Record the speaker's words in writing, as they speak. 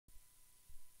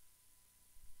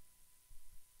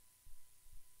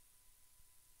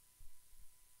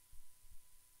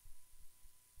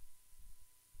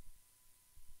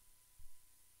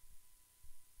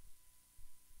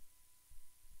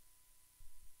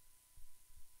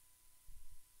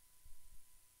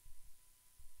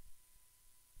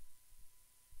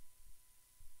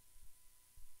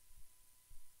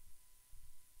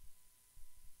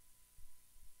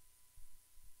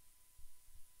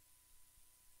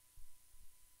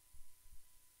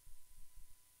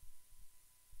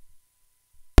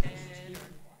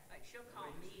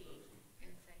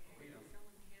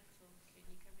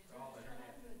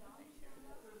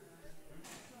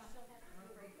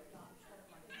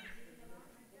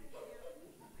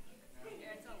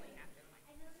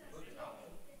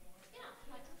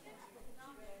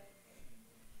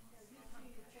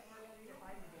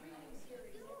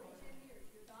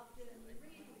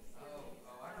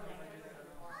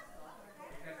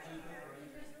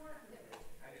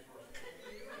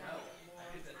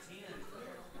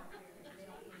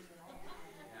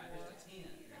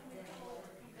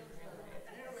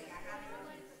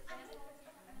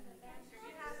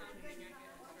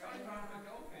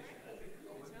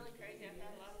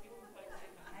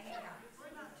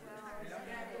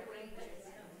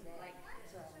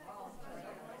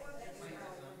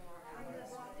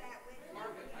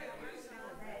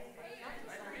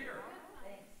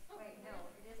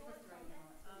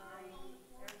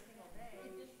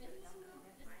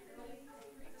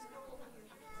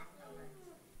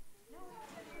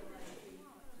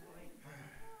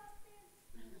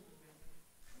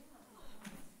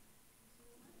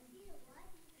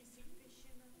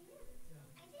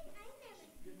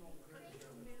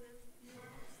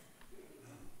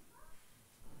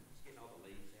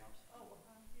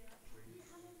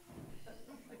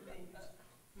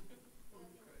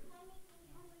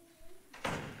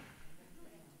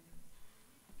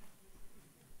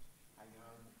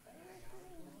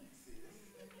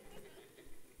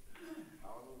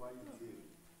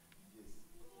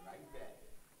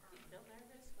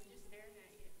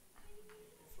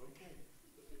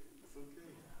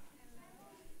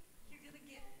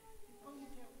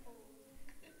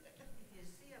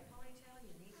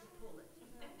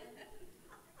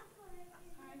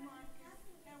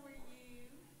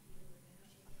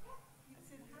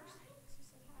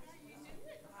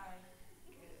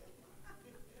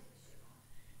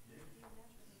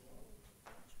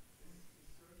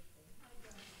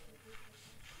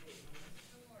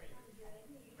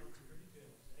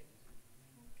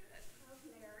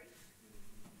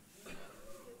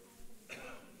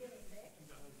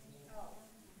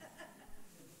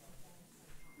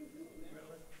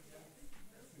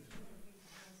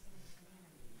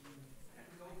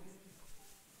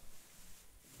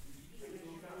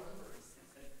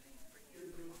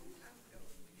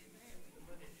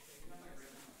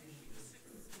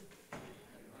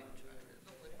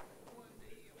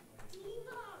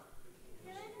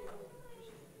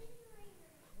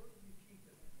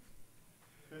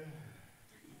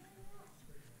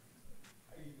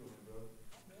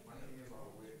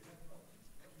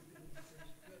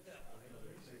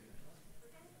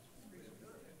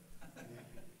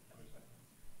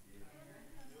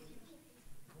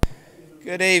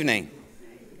Good evening.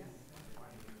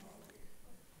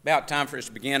 About time for us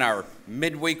to begin our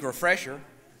midweek refresher.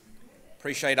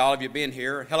 Appreciate all of you being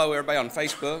here. Hello, everybody on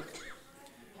Facebook.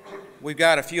 We've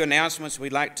got a few announcements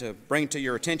we'd like to bring to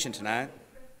your attention tonight.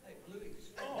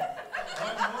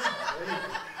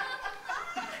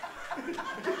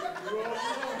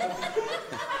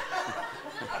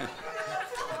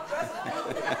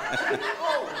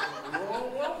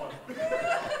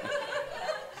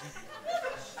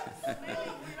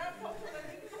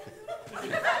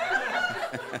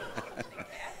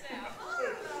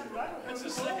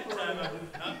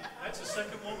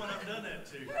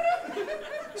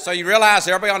 So you realize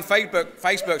everybody on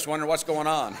Facebook's wondering what's going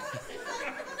on.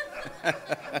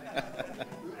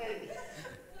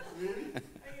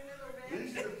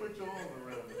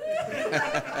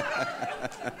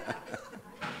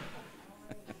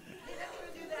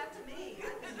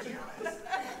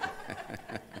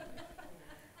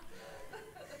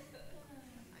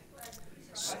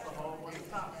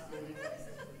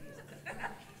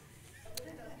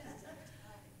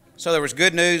 So there was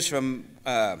good news from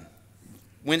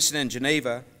Winston and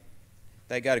Geneva.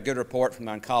 They got a good report from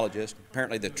the oncologist.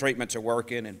 Apparently the treatments are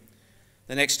working, and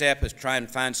the next step is try and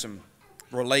find some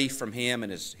relief from him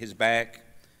and his back.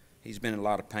 He's been in a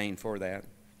lot of pain for that.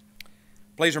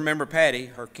 Please remember Patty.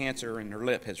 Her cancer in her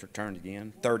lip has returned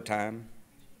again, third time.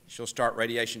 She'll start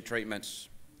radiation treatments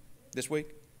this week?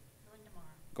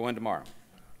 Going tomorrow.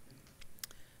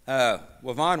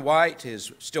 Yvonne White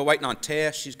is still waiting on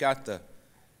tests. She's got the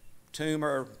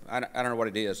tumor, I don't know what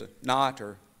it is, a knot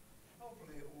or...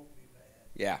 Hopefully it won't be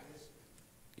bad.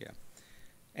 Yeah.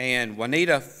 And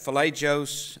Juanita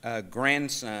Falajo's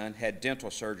grandson had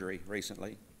dental surgery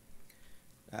recently.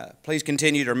 Please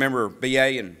continue to remember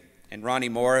B.A. and Ronnie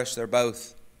Morris. They're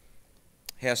both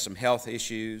have some health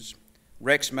issues.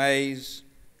 Rex Mays,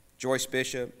 Joyce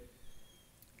Bishop,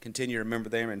 continue to remember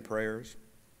them in prayers.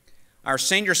 Our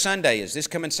Senior Sunday is this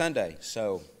coming Sunday,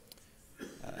 so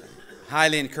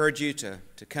highly encourage you to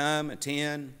come,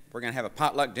 attend. We're going to have a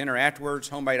potluck dinner afterwards,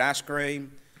 homemade ice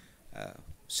cream,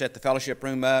 set the fellowship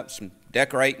room up, some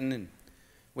decorating, and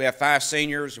we have 5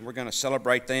 seniors, and we're going to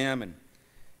celebrate them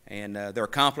and their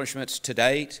accomplishments to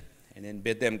date, and then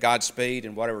bid them Godspeed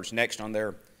and whatever's next on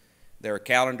their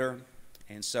calendar.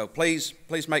 And so please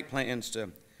make plans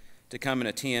to come and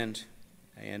attend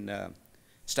and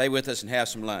stay with us and have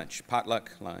some lunch,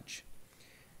 potluck lunch.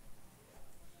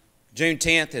 June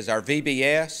 10th is our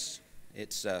VBS.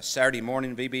 It's Saturday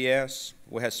morning VBS.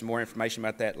 We'll have some more information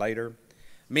about that later.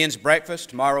 Men's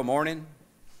breakfast tomorrow morning.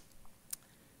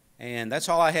 And that's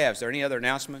all I have. Is there any other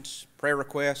announcements, prayer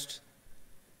requests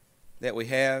that we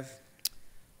have?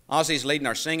 Ozzy's leading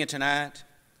our singing tonight,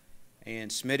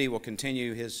 and Smitty will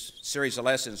continue his series of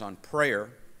lessons on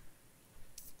prayer.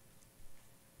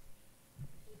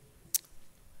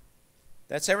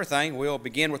 That's everything. We'll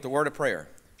begin with the word of prayer.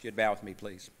 If you'd bow with me,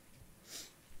 please.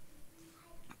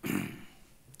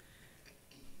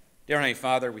 Dear Heavenly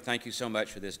Father, we thank you so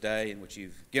much for this day in which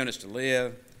you've given us to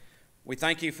live. We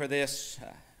thank you for this.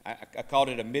 I called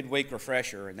it a midweek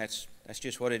refresher, and that's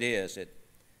just what it is. It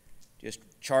just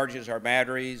charges our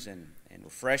batteries and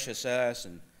refreshes us,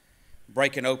 and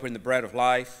breaking open the bread of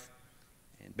life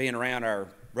and being around our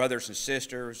brothers and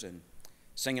sisters and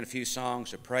singing a few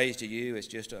songs of praise to you is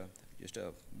just a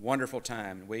wonderful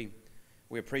time. We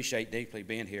appreciate deeply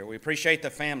being here. We appreciate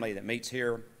the family that meets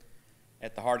here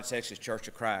at the Heart of Texas Church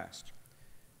of Christ.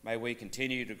 May we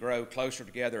continue to grow closer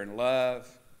together in love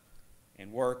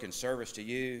and work and service to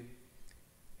you.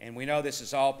 And we know this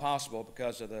is all possible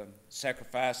because of the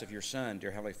sacrifice of your Son, dear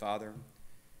Heavenly Father.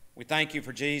 We thank you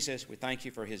for Jesus. We thank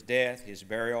you for his death, his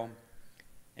burial,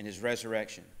 and his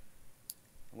resurrection.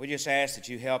 We just ask that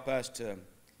you help us to,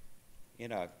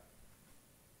 in a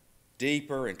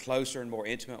deeper and closer and more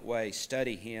intimate way,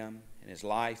 study him and his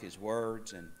life, his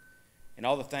words, and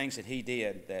all the things that he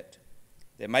did that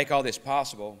make all this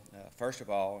possible, first of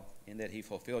all, in that he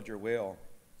fulfilled your will,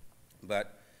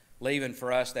 but leaving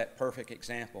for us that perfect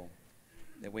example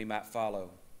that we might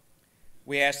follow.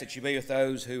 We ask that you be with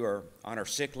those who are on our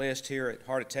sick list here at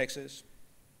Heart of Texas.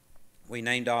 We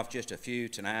named off just a few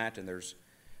tonight, and there's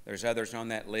others on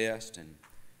that list, and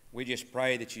we just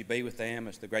pray that you be with them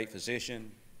as the great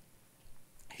physician,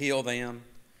 heal them,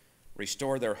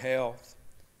 restore their health,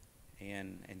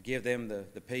 and give them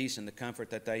the peace and the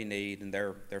comfort that they need, and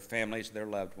their families, their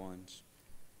loved ones,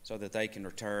 so that they can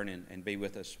return and be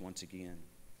with us once again.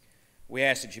 We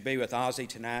ask that you be with Ozzy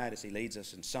tonight as he leads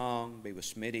us in song, be with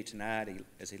Smitty tonight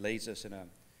as he leads us in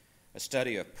a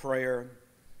study of prayer.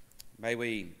 May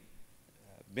we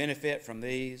benefit from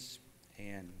these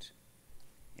and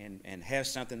and have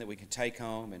something that we can take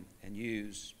home and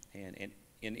use and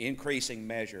in increasing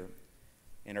measure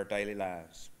in our daily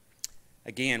lives.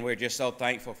 Again, we're just so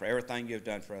thankful for everything you've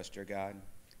done for us, dear God.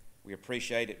 We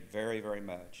appreciate it very, very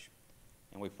much.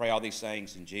 And we pray all these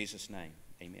things in Jesus' name.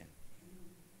 Amen.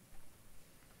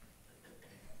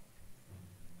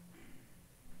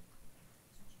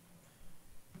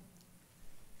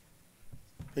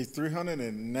 Page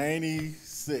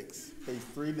 396. Page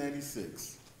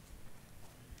 396.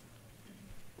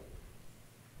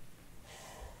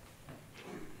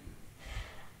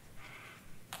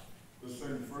 Let's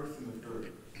sing the first and the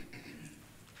third.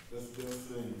 Let's just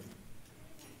sing.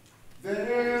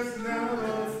 There's not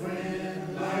a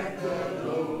friend like the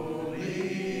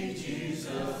lowly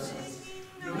Jesus.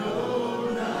 No,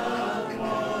 not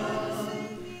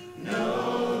one.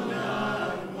 No,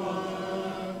 not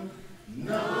one.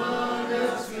 None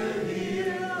else could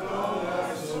heal all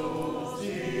our souls'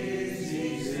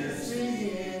 diseases.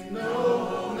 Singing,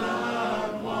 no,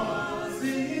 not one.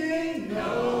 Singing,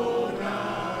 no,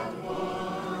 not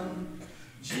one.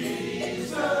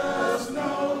 Jesus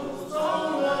knows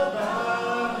all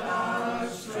about our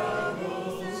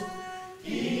struggles.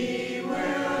 He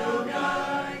will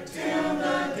guide till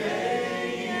the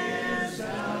day is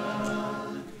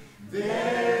done.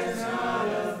 There's not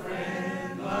a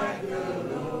friend like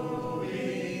the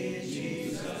lowly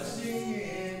Jesus.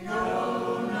 Singing,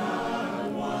 no,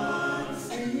 not one.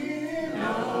 Singing,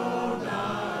 no,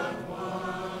 not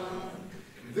one.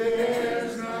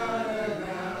 There's not a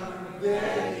doubt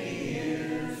that He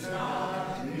is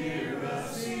not near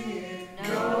us. Singing,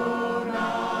 no,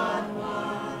 not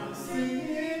one.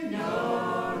 Singing,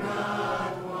 no,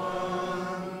 not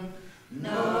one.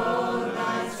 No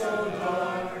night so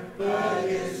dark, but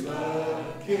His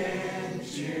love can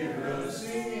cheer us.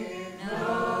 Singing,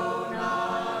 no,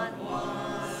 not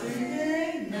one.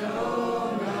 Singing,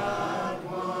 no, not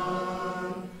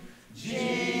one.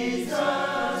 Jesus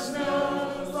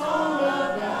knows all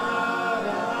about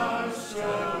our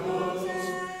struggles.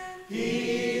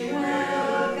 He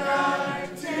will guide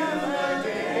till the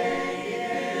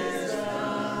day is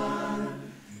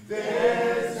done.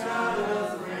 There's not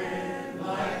a friend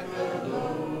like the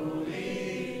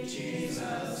lowly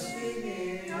Jesus.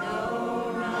 Singing,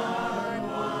 no, not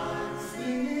one.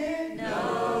 Singing,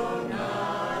 no,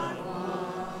 not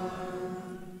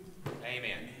one.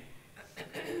 Amen.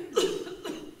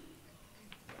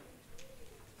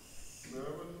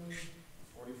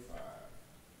 7:45.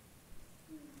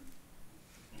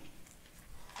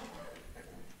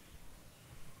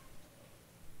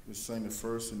 Let's sing the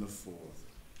first and the fourth.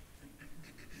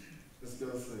 Let's go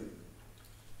sing.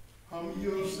 Humble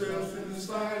yourselves in the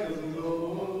sight of the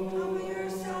Lord. Humble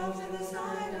yourselves in the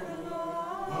sight of the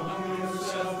Lord. Humble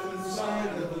yourself in the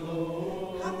sight of the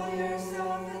Lord. Humble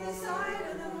yourself in the sight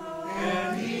of the Lord.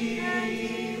 And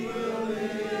He will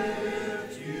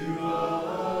lift you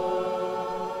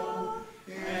up.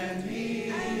 And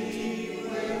He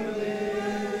will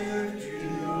lift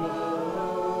you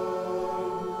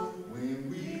up. When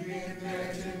we've been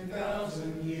there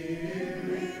 10,000 years.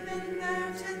 We've been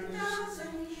there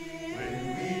 10,000 years. When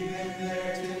we've been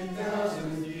there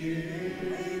 10,000 years.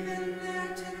 We've been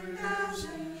there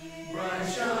 10,000 years. Bright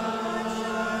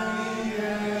shining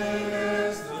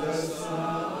as the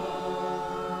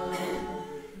sun.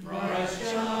 Bright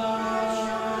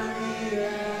shining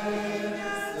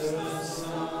as the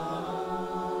sun.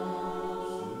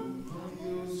 Humble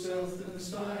yourself in the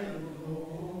sight of the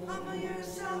Lord. Humble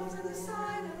yourselves in the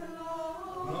sight of the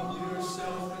Lord. Humble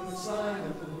yourself in the sight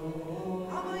of the Lord.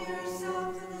 Humble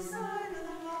yourselves in the sight of the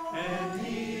Lord. And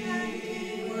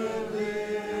He will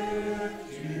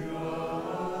lift you up.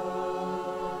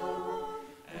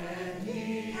 And He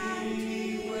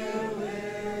will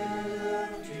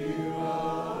lift you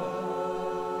up.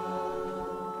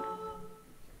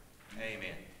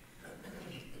 Amen.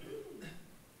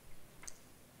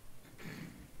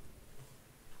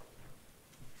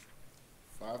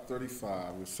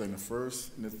 $5:35. We'll sing the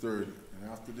first and the third. And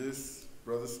after this,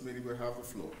 Brother Smitty will have the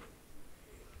floor.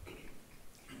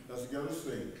 Let's go to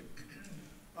sing.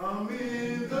 I'm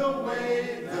in the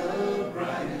way, the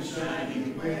bright and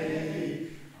shining way.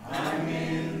 I'm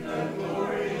in the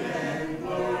glory land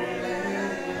way.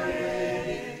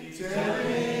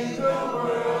 Telling the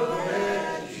world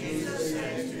that Jesus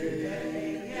saves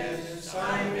today. Yes,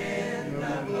 I'm in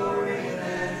the glory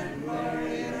land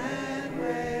way.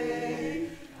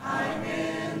 I'm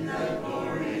in the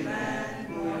glory land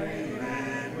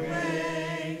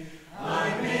way.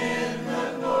 I'm in the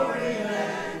glory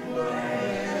land way.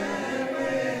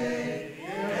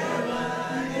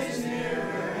 Heaven is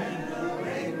nearer and the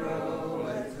way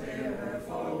groweth clearer,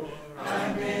 for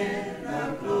I'm in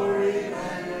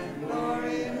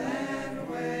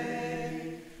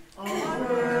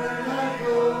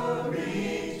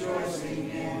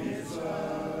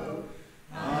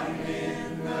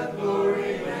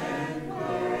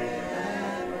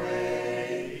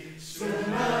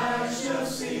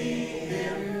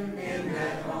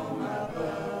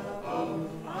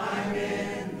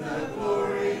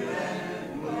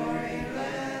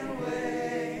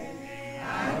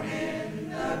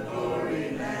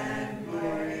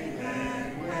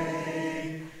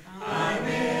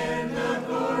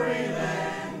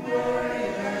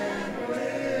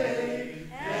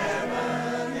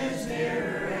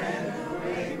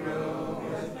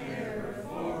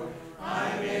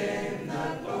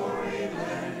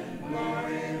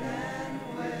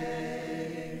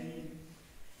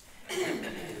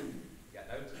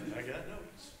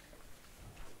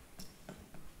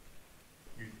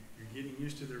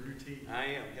to their routine. I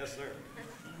am, yes, sir.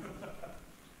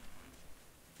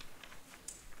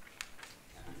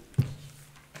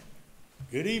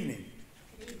 Good evening.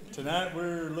 Tonight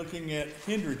we're looking at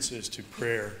hindrances to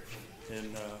prayer.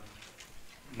 And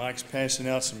Mike's passing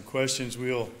out some questions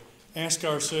we'll ask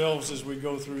ourselves as we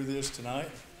go through this tonight.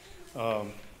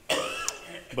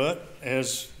 But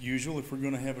as usual, if we're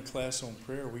going to have a class on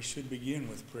prayer, we should begin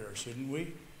with prayer, shouldn't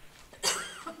we?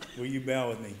 Will you bow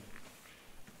with me?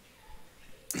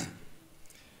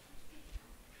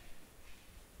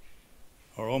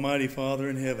 Our Almighty Father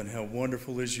in heaven, how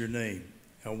wonderful is your name.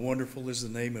 How wonderful is the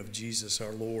name of Jesus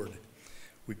our Lord.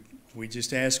 We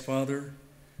just ask, Father,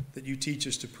 that you teach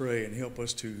us to pray and help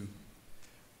us to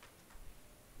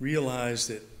realize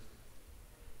that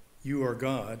you are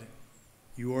God,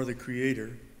 you are the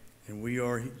Creator, and we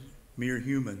are mere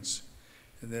humans,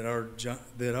 and that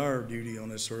our duty on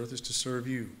this earth is to serve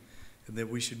you, and that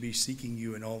we should be seeking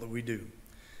you in all that we do.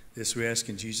 This we ask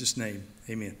in Jesus' name.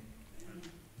 Amen.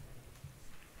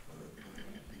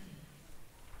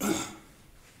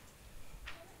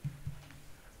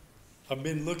 I've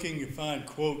been looking to find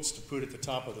quotes to put at the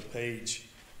top of the page.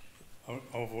 I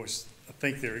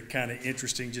think they're kind of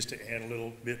interesting just to add a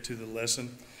little bit to the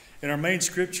lesson. And our main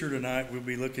scripture tonight we'll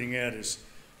be looking at is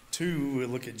we'll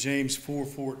look at James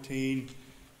 4:14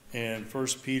 and 1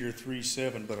 Peter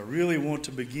 3:7. But I really want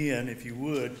to begin, if you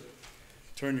would,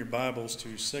 turn your Bibles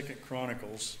to 2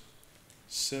 Chronicles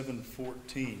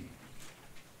 7:14.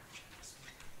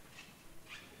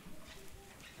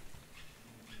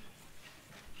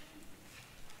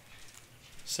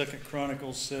 2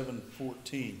 Chronicles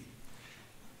 7:14.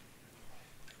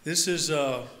 This is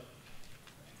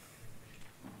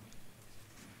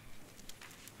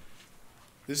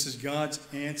God's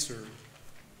answer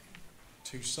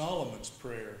to Solomon's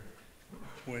prayer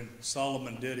when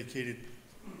Solomon prayed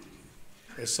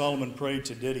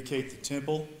to dedicate the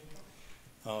temple.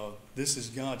 This is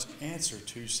God's answer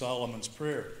to Solomon's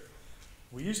prayer.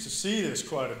 We used to see this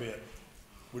quite a bit.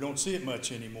 We don't see it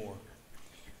much anymore.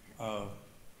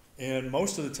 And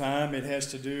most of the time it has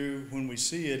to do, when we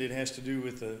see it, it has to do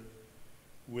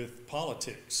with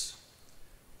politics.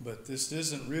 But this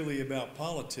isn't really about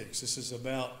politics. This is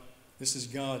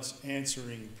God's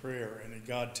answering prayer and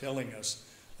God telling us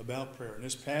about prayer. And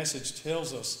this passage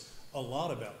tells us a lot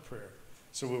about prayer.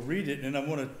 So we'll read it, and I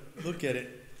want to look at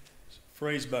it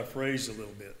phrase by phrase a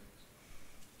little bit.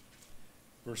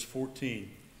 Verse 14.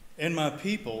 And my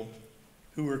people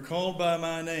who are called by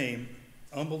my name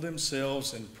humble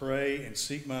themselves and pray and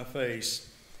seek my face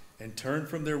and turn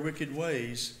from their wicked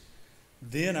ways,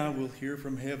 then I will hear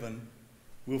from heaven,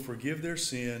 will forgive their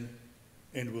sin,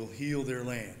 and will heal their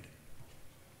land.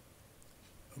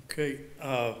 Okay,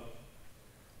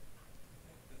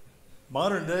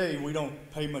 modern day, we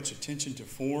don't pay much attention to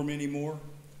form anymore,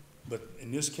 but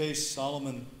in this case,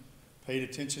 Solomon paid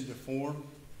attention to form.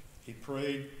 He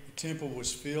prayed, the temple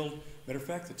was filled. Matter of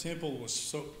fact, the temple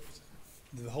was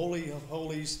the Holy of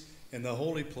Holies and the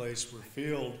holy place were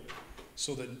filled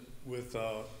so that with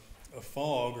a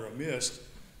fog or a mist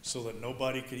so that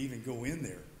nobody could even go in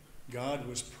there. God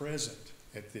was present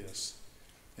at this.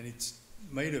 And it's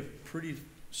made a pretty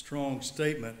strong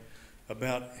statement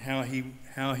about how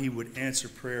he would answer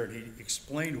prayer, and he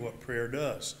explained what prayer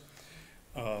does.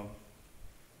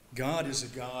 God is a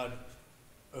God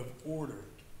of order,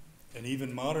 and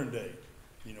even modern day.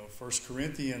 1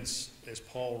 Corinthians, as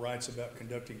Paul writes about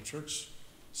conducting church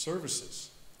services,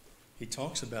 he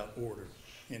talks about order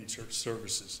in church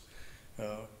services.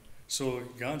 So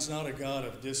God's not a God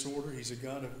of disorder, he's a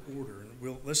God of order.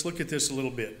 And let's look at this a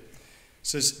little bit. It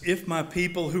says, if my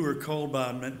people who are called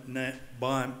by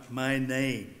my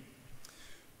name.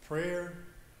 Prayer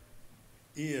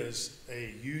is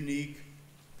a unique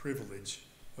privilege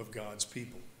of God's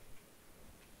people.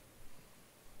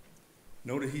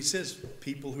 Notice he says,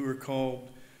 people who are called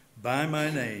by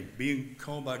my name. Being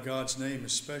called by God's name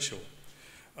is special.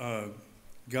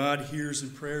 God hears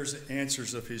and prayers and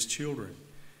answers of his children.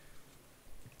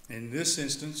 In this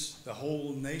instance, the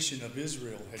whole nation of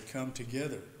Israel had come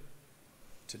together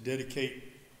to dedicate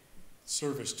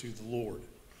service to the Lord.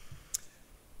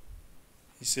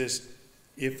 He says,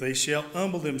 if they shall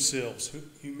humble themselves,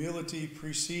 humility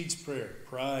precedes prayer.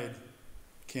 Pride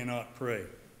cannot pray.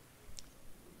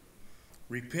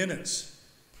 Repentance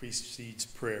precedes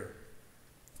prayer.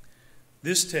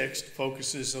 This text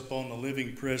focuses upon the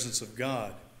living presence of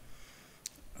God.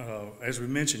 As we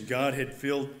mentioned, God had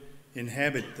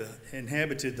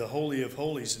inhabited the Holy of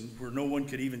Holies, and where no one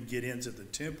could even get into the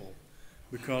temple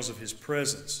because of his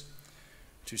presence.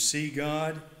 To see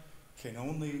God can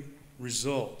only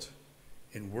result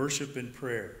in worship and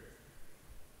prayer.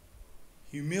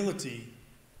 Humility,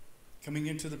 coming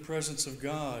into the presence of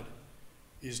God,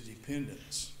 is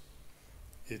dependence.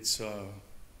 It's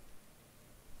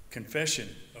confession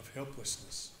of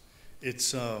helplessness.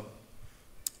 It's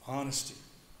honesty.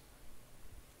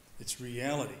 It's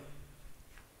reality.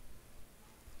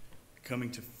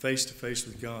 Coming to face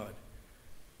with God.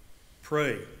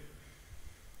 Pray.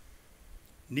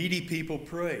 Needy people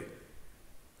pray.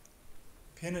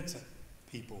 Penitent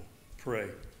people pray.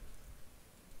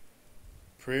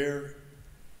 Prayer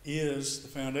is the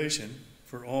foundation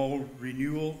for all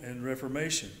renewal and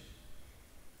reformation.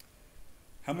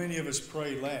 How many of us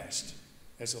pray last,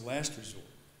 as a last resort?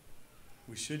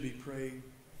 We should be praying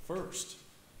first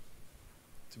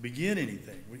to begin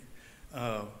anything.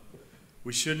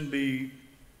 We shouldn't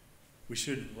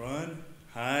run,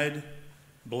 hide,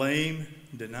 blame,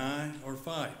 deny, or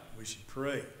fight. We should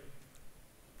pray.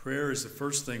 Prayer is the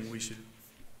first thing we should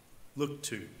look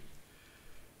to.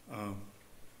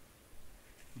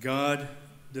 God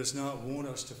does not want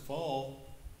us to fall,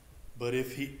 but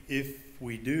if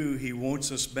we do, He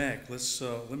wants us back.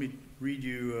 Let me read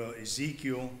you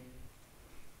Ezekiel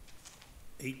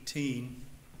 18,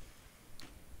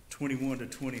 21 to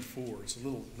 24. It's a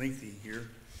little lengthy here.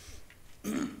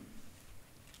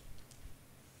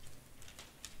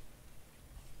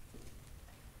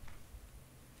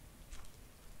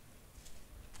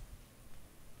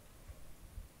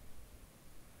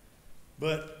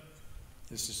 But,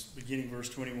 this is beginning verse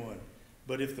 21.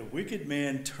 But if the wicked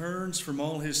man turns from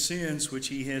all his sins which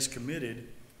he has committed,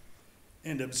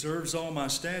 and observes all my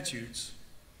statutes,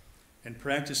 and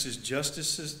practices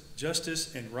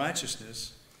justice and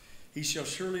righteousness, he shall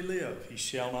surely live, he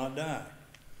shall not die.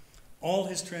 All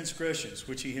his transgressions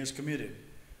which he has committed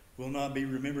will not be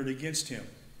remembered against him,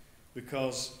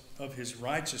 because of his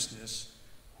righteousness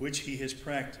which he has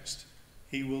practiced.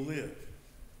 He will live.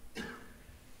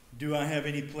 Do I have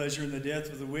any pleasure in the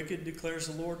death of the wicked, declares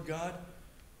the Lord God,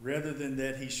 rather than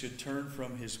that he should turn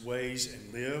from his ways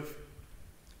and live?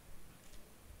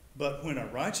 But when a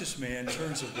righteous man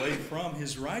turns away from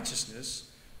his righteousness,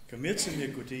 commits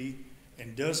iniquity,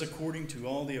 and does according to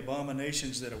all the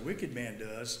abominations that a wicked man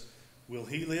does, will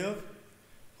he live?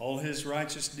 All his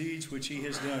righteous deeds which he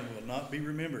has done will not be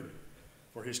remembered,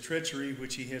 for his treachery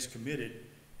which he has committed,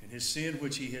 and his sin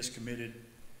which he has committed,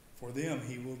 for them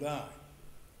he will die.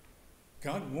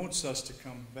 God wants us to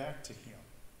come back to Him.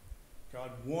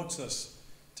 God wants us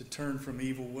to turn from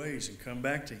evil ways and come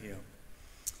back to Him.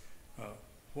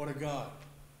 What a God!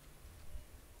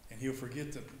 And He'll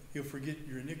forget them. He'll forget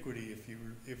your iniquity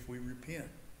if we repent.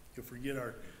 He'll forget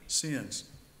our sins.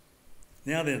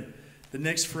 Now then, the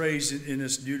next phrase in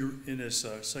this 2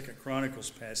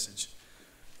 Chronicles passage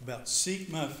about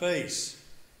seek my face.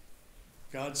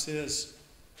 God says,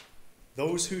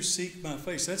 those who seek my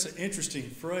face. That's an interesting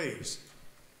phrase.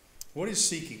 What is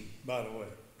seeking, by the way?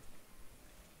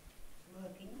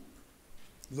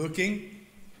 Looking.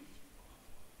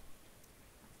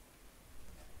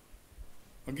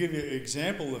 I'll give you an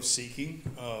example of seeking.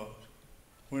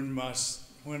 When my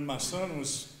son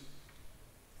was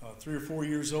 3 or 4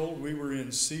 years old, we were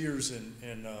in Sears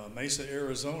in Mesa,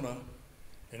 Arizona,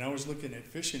 and I was looking at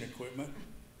fishing equipment,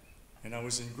 and I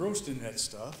was engrossed in that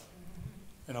stuff.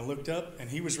 And I looked up, and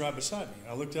he was right beside me.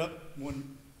 And I looked up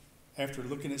after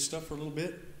looking at stuff for a little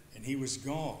bit, and he was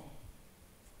gone.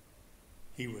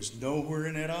 He was nowhere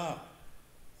in that aisle.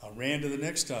 I ran to the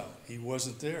next aisle. He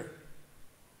wasn't there.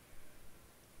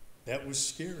 That was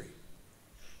scary.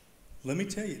 Let me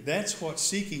tell you, that's what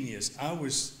seeking is. I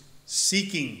was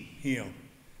seeking Him,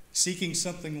 seeking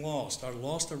something lost. I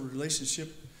lost a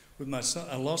relationship with my son.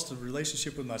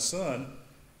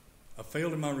 I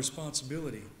failed in my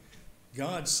responsibility.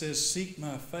 God says, seek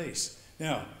my face.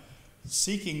 Now,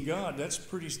 seeking God, that's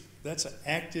an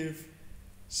active,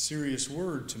 serious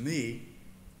word to me.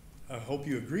 I hope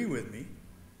you agree with me.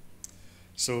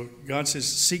 So God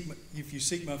says, if you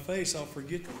seek my face, I'll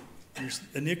forget your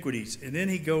iniquities. And then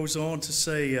He goes on to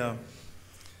say,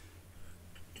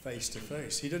 face to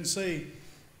face. He didn't say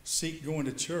seek going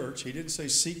to church. He didn't say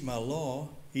seek my law.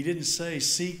 He didn't say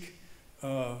seek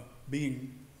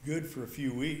being good for a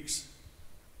few weeks.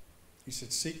 He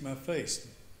said, seek my face.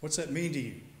 What's that mean to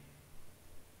you?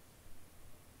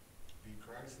 Be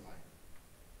Christ-like.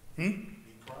 Be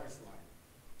Christ-like.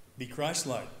 Be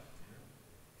Christ-like.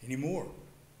 Yeah. Any more?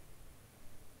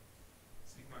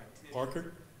 Seek my attention.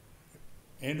 Parker?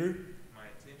 Andrew? My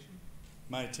attention.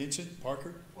 My attention?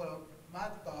 Parker? Well, my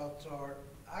thoughts are,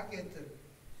 I get the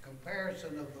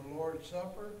comparison of the Lord's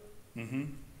Supper Mm-hmm.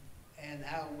 and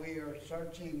how we are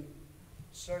searching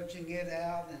it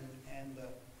out and the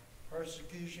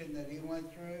persecution that He went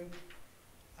through.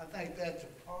 I think that's a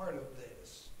part of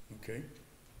this. Okay.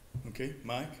 Okay,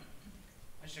 Mike?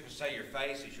 I was just going to say your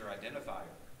face is your identifier,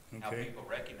 how Okay. people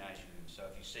recognize you. And so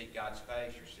if you seek God's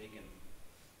face, you're seeking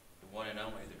the one and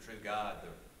only, the true God,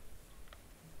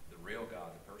 the real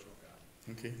God, the personal God.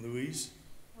 Okay, Louise?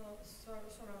 Well, sort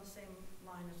of on the same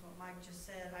line as what Mike just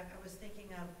said. I was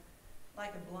thinking of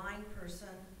like a blind person,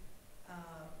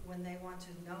 when they want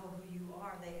to know who you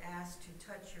are, they ask to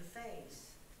touch your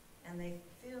face. And they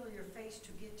feel your face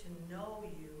to get to know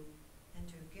you and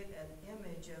to get an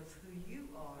image of who you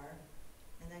are.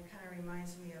 And that kind of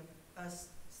reminds me of us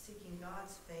seeking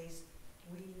God's face.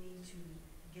 We need to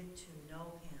get to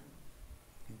know him.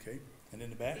 Okay. And in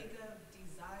the back? Think of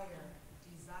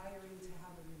desiring to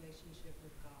have a relationship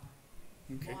with God.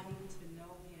 Okay. Wanting to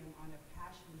know him on a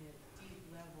passionate, deep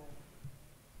level.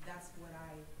 That's what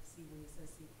I see when it says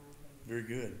seek my face. Very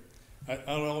good.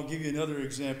 I'll give you another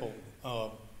example.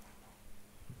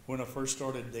 When I first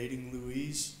started dating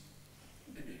Louise,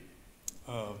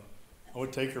 I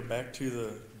would take her back to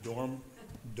the dorm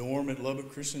at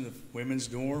Lubbock Christian, the women's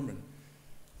dorm, and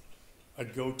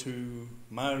I'd go to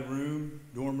my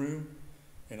dorm room,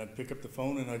 and I'd pick up the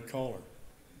phone and I'd call her.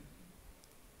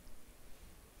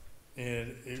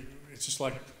 And it's just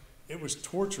like, it was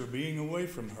torture being away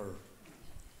from her.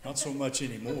 Not so much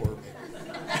anymore. You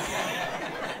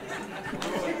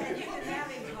can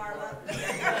have him, Carla.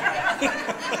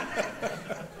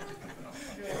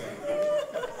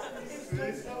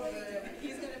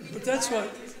 But that's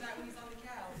what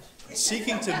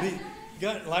seeking to be,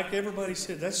 God, like everybody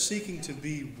said, that's seeking to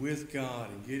be with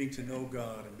God and getting to know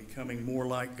God and becoming more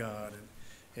like God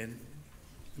and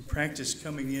practice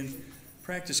coming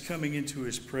into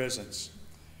his presence.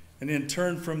 And then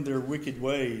turn from their wicked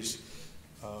ways.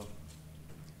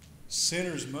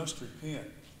 Sinners must repent.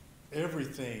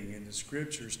 Everything in the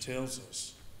scriptures tells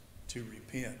us to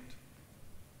repent.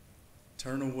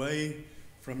 Turn away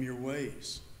from your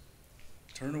ways.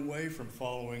 Turn away from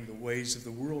following the ways of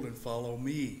the world and follow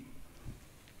me.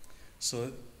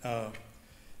 So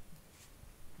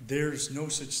there's no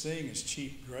such thing as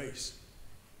cheap grace.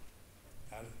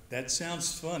 That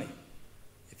sounds funny.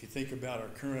 If you think about our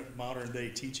current modern day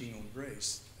teaching on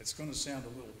grace, it's going to sound a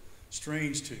little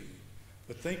strange to you.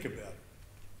 But think about it.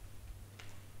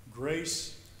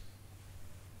 Grace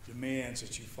demands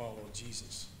that you follow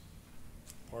Jesus.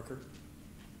 Parker?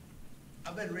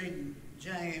 I've been reading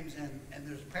James, and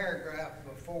there's a paragraph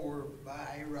before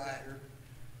by a writer,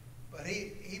 but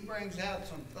he brings out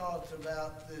some thoughts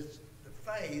about the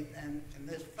faith, and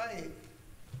this faith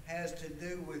has to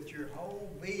do with your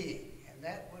whole being, and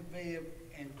that would be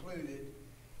included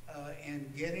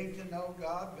in getting to know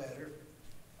God better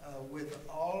with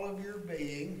all of your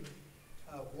being.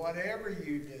 Whatever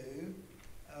you do,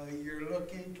 you're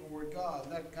looking toward God.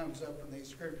 And that comes up in these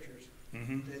scriptures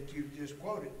that you've just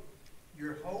quoted.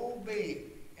 Your whole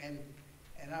being. And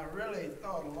I really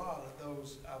thought a lot of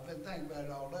those. I've been thinking about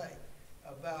it all day,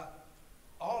 about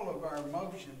all of our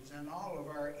emotions and all of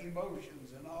our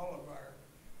emotions and all of our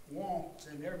wants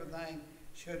and everything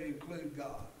should include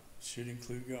God. Should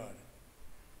include God.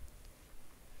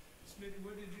 Smitty,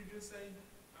 what did you just say?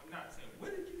 I'm not saying,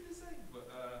 what did you just say? But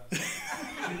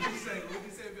what did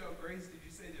you say about grace? Did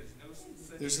you say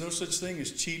there's no such thing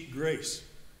as cheap grace?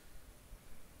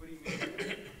 What do you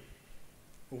mean?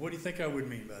 Well, what do you think I would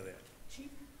mean by that?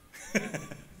 Cheap? That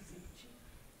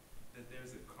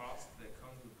there's a cost that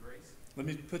comes with grace? Let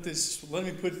me put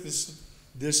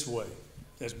this way,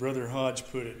 as Brother Hodge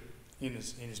put it in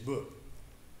his book.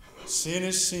 Sin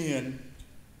is sin,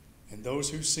 and those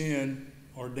who sin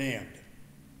are damned.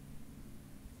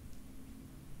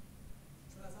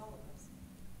 So that's all of us.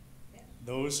 Yeah.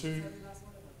 Those So that's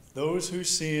one of us. Those who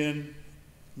sin,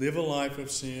 live a life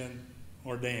of sin,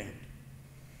 are damned.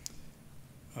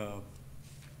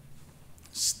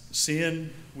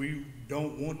 Sin, we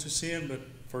don't want to sin, but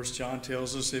 1 John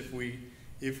tells us if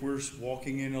we're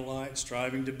walking in the light,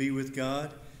 striving to be with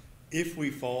God, if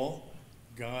we fall,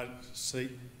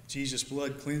 Jesus'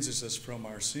 blood cleanses us from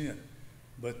our sin.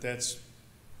 But that's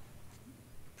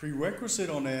prerequisite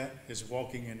on that is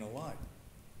walking in the light.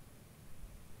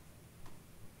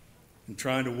 And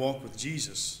trying to walk with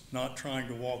Jesus, not trying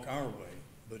to walk our way,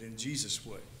 but in Jesus'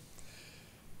 way.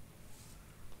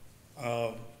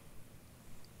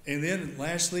 And then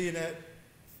lastly, in that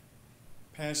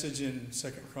passage in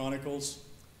 2 Chronicles,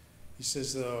 he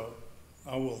says,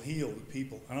 I will heal the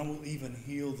people, and I will even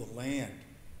heal the land.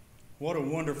 What a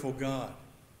wonderful God.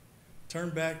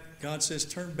 Turn back, God says,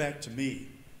 turn back to me,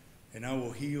 and I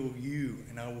will heal you,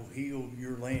 and I will heal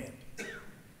your land.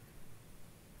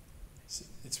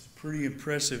 It's pretty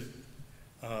impressive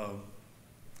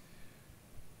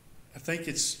I think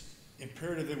it's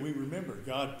imperative that we remember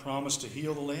God promised to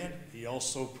heal the land. He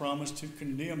also promised to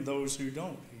condemn those who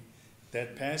don't.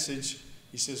 That passage,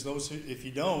 he says, if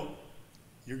you don't,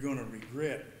 you're going to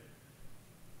regret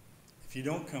if you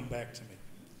don't come back to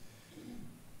me.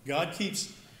 God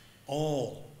keeps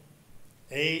all,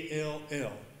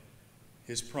 A-L-L,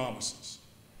 his promises.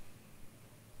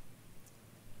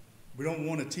 We don't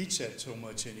want to teach that so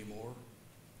much anymore,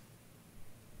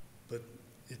 but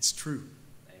it's true.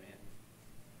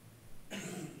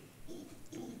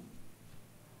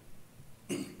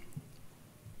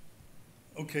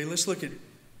 Okay, let's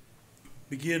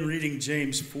begin reading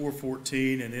James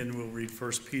 4:14, and then we'll read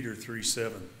 1 Peter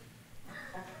 3:7.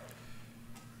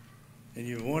 And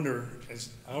you wonder, as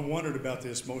I wondered about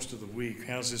this most of the week,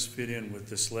 how's this fit in with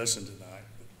this lesson tonight?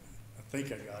 I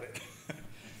think I got it. It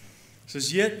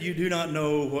says, yet you do not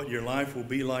know what your life will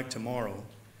be like tomorrow.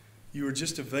 You are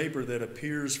just a vapor that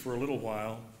appears for a little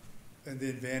while and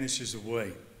then vanishes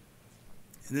away.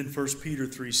 And then 1 Peter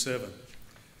 3:7.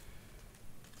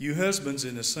 You husbands,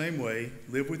 in the same way,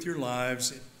 live with your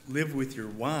wives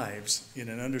in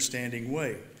an understanding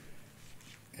way,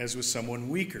 as with someone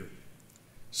weaker,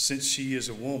 since she is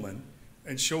a woman,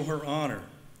 and show her honor,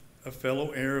 a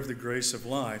fellow heir of the grace of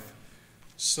life,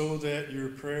 so that your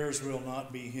prayers will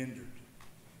not be hindered.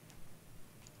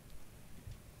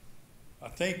 I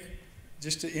think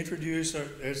just to introduce,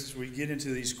 as we get into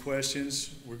these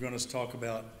questions, we're going to talk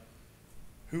about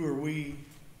who are we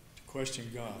to question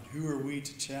God? Who are we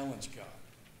to challenge God?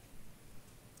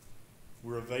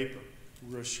 We're a vapor.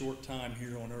 We're a short time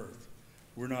here on earth.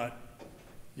 We're not,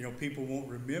 people won't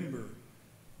remember,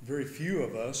 very few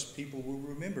of us, people will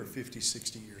remember 50,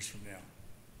 60 years from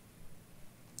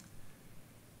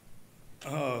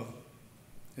now.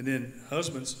 And then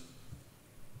husbands,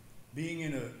 being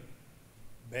in a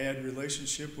bad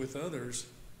relationship with others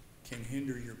can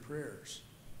hinder your prayers.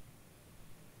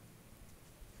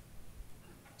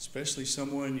 Especially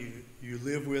someone you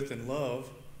live with and love,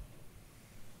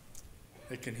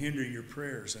 it can hinder your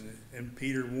prayers. And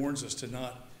Peter warns us to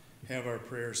not have our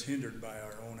prayers hindered by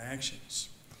our own actions.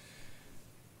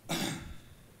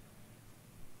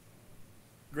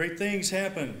 Great things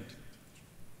happen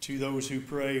to those who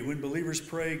pray. When believers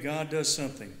pray, God does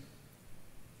something.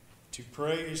 To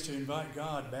pray is to invite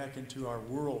God back into our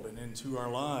world and into our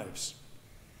lives.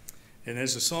 And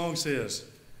as the song says,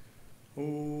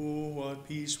 oh, what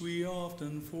peace we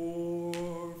often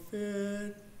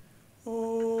forfeit.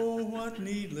 Oh, what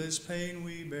needless pain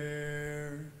we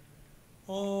bear.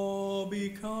 All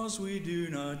because we do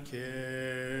not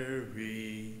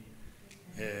carry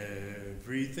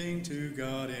everything to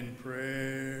God in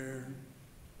prayer.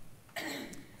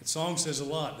 That song says a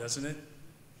lot, doesn't it?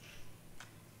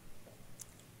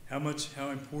 How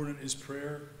important is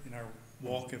prayer in our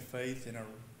walk of faith, in our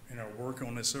work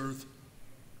on this earth?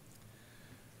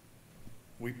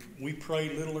 We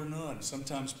pray little or none.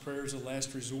 Sometimes prayer is a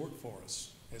last resort for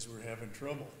us as we're having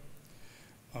trouble.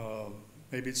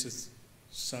 Maybe it's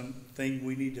something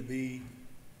we need to be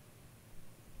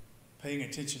paying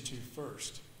attention to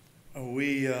first.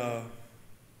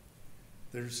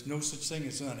 There's no such thing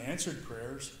as unanswered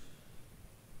prayers,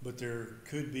 but there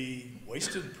could be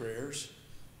wasted prayers.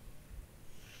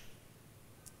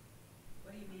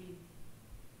 What do you mean?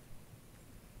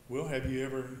 Well, have you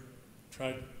ever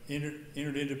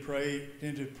entered into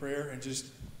prayer and just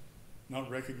not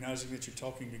recognizing that you're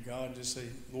talking to God and just say,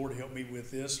 Lord, help me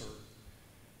with this,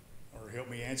 or help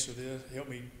me answer this, help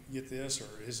me get this?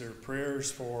 Or is there prayers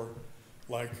for,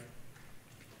 like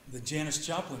the Janis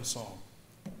Joplin song,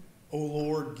 Oh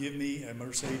Lord, give me a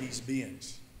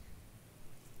Mercedes-Benz?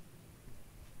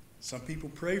 Some people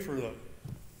pray for the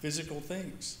physical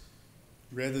things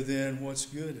rather than what's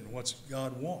good and what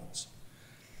God wants.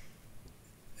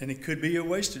 And it could be a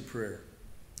wasted prayer.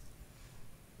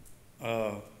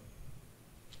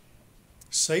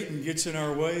 Satan gets in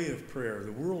our way of prayer.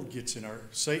 The world gets in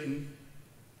Satan,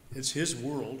 it's his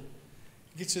world,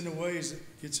 gets in the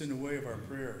way of our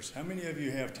prayers. How many of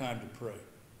you have time to pray?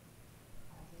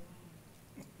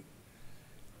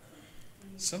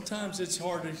 Sometimes it's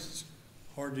hard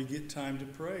to get time to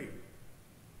pray.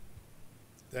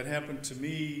 That happened to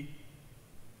me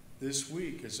this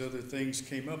week. As other things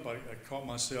came up, I caught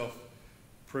myself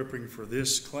prepping for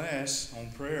this class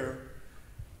on prayer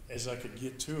as I could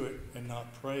get to it and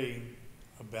not praying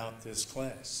about this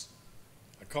class.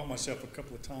 I caught myself a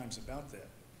couple of times about that.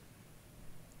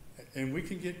 And we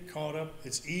can get caught up.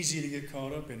 It's easy to get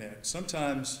caught up in that.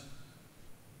 Sometimes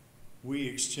we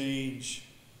exchange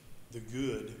the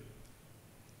good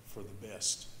for the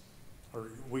best. Or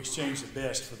we exchange the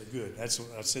best for the good. I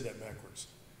said that backwards.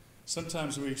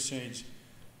 Sometimes we exchange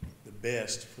the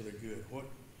best for the good? What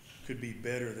could be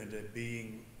better than that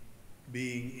being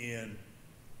in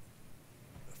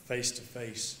a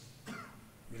face-to-face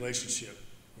relationship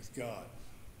with God?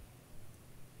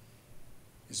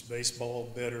 Is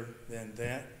baseball better than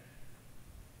that?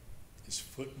 Is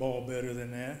football better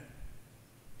than that?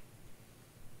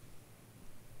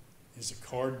 Is a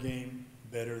card game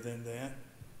better than that?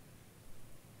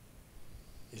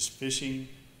 Is fishing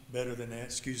better than that?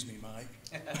 Excuse me, Mike.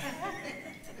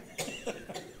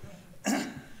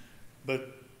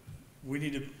 But we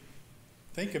need to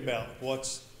think about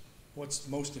what's the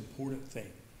most important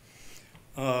thing.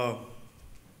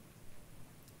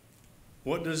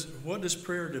 What does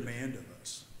prayer demand of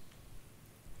us?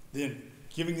 Then,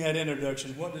 giving that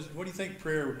introduction, what do you think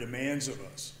prayer demands of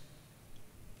us?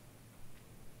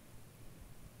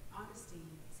 Honesty,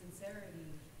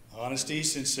 sincerity. Honesty,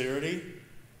 sincerity.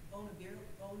 Vulnerability.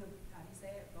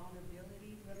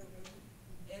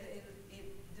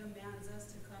 It demands us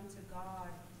to come to God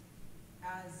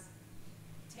as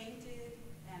tainted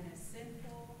and as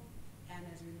sinful and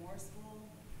as remorseful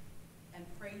and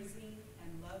praising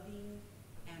and loving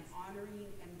and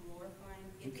honoring and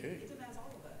glorifying. It demands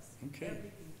all of us. Okay.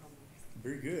 Everything from us.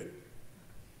 Very good.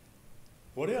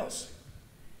 What else?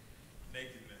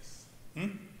 Nakedness.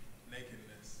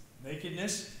 Nakedness.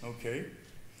 Nakedness? Okay.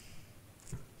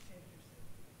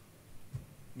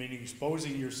 Meaning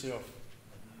exposing yourself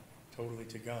totally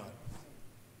to God.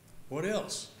 What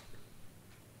else?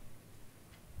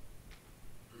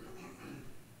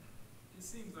 It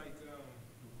seems like the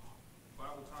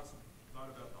Bible talks a lot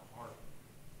about the heart.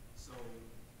 So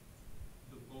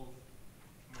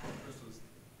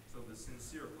the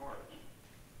sincere heart.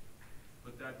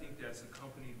 But I think that's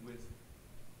accompanied with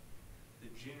the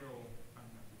genuine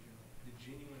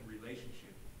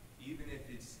relationship. Even if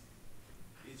it's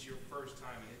your first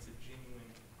time and it's a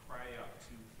genuine cry out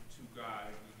to God,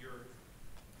 you're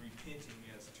repenting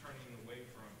as turning away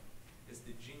from. It's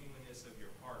the genuineness of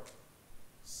your heart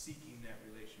seeking that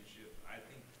relationship. I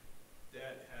think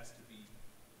that has to be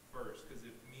first, because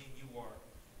if me and you are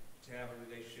to have a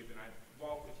relationship and I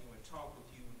walk with you and talk with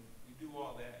you and we do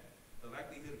all that, the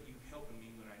likelihood of you helping me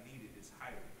when I need it is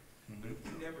higher. But if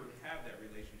we never have that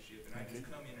relationship and I just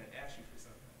come in and ask you for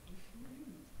something.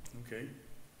 Okay.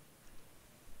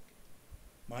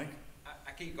 Mike?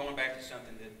 I keep going back to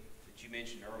something that you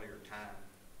mentioned earlier, time.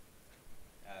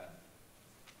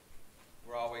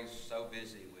 We're always so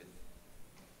busy with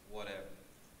whatever.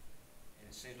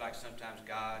 And it seems like sometimes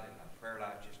God and our prayer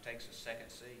life just takes a second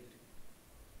seat.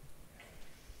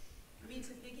 I mean,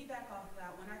 to piggyback off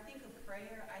that, when I think of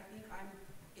prayer, I think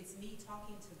it's me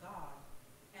talking to God.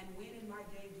 And when in my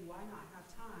day do I not have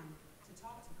time to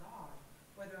talk to God?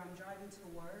 Whether I'm driving to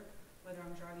work, whether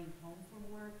I'm driving home from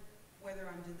work, whether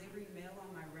I'm delivering mail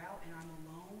on my route and I'm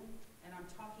alone and I'm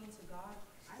talking to God,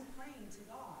 I'm praying to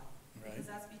God. Right. Because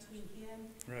that's between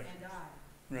Him Right. and I.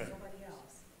 Right. Nobody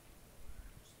else.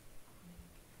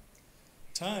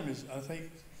 Time's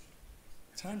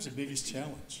the biggest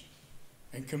challenge.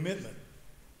 And commitment.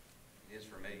 It is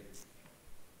for me.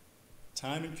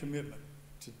 Time and commitment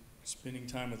to spending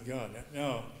time with God.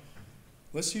 Now,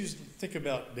 think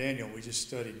about Daniel. We just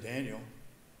studied Daniel.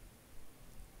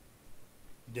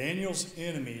 Daniel's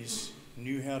enemies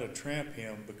knew how to trap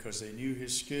him because they knew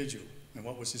his schedule. And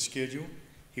what was his schedule?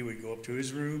 He would go up to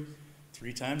his room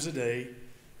 3 times a day,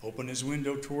 open his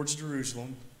window towards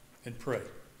Jerusalem, and pray.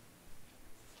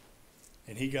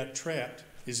 And he got trapped.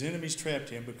 His enemies trapped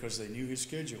him because they knew his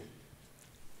schedule.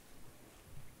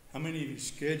 How many of you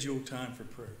schedule time for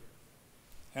prayer?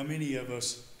 How many of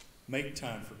us make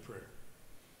time for prayer?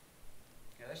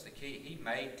 Yeah, that's the key. He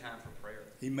made time for prayer.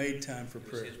 He made time for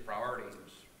prayer. It was his priority. It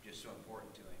was just so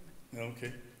important to him.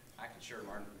 Okay. I can sure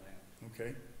learn from that.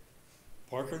 Okay.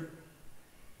 Parker?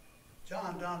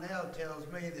 John Donnell tells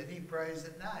me that he prays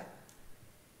at night.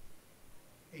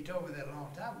 He told me that a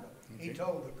long time ago. Okay. He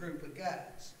told the group of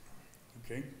guys.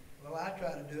 Okay. Well, I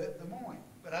try to do it in the morning.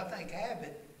 But I think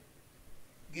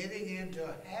getting into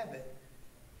a habit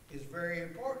is very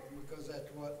important because that's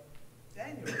what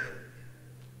Daniel did.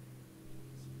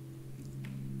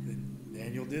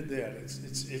 Daniel did that.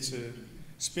 It's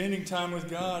spending time with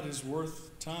God is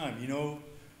worth time.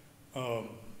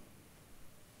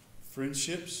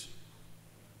 Friendships,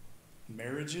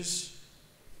 marriages,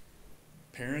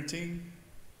 parenting,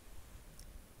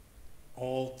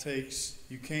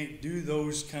 you can't do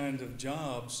those kind of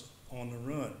jobs on the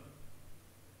run.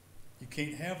 You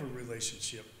can't have a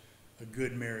relationship, a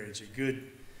good marriage, a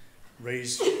good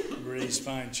raise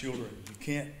fine children.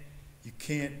 You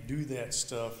can't do that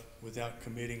stuff without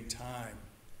committing time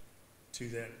to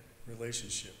that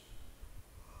relationship.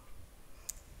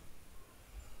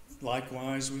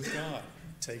 likewise with God.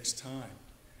 It takes time.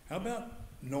 How about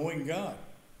knowing God?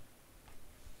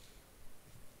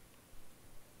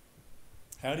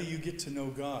 How do you get to know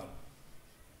God?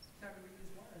 Gotta read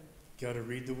his word. Got to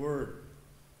read the Word.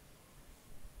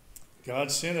 God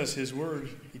sent us His Word.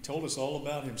 He told us all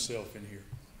about Himself in here.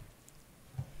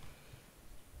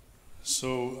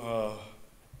 So,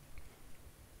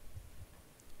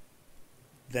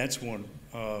 that's one.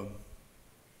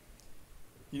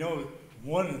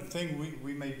 One thing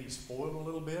we may be spoiled a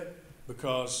little bit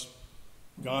because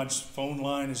God's phone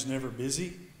line is never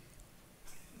busy.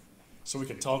 So we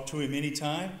can talk to Him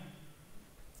anytime.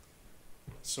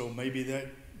 So maybe that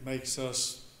makes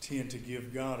us tend to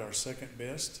give God our second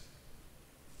best.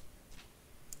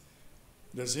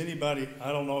 Does anybody,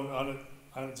 I don't know,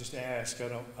 I just ask, I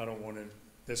don't want to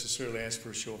necessarily ask for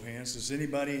a show of hands. Does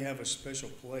anybody have a special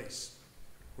place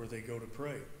where they go to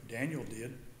pray? Daniel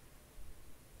did.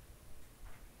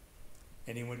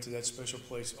 And he went to that special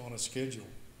place on a schedule.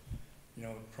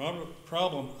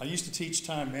 Problem, I used to teach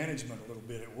time management a little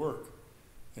bit at work.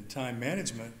 And time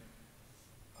management,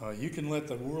 you can let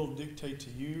the world dictate to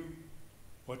you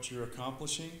what you're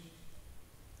accomplishing,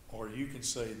 or you can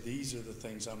say, these are the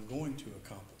things I'm going to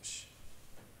accomplish.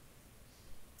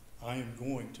 I am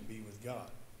going to be with God.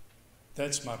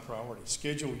 That's my priority.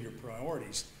 Schedule your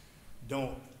priorities.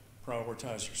 Don't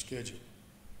prioritize your schedule.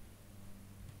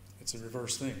 It's a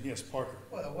reverse thing. Yes, Parker.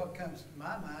 Well, what comes to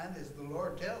my mind is the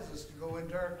Lord tells us to go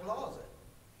into our closet.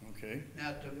 Okay.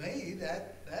 Now, to me,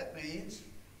 that means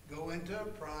go into a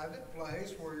private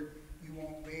place where you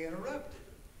won't be interrupted.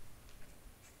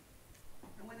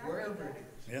 And when I Wherever read that,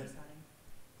 it is.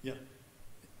 Yeah. I'm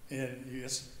sorry. And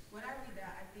yes, When I read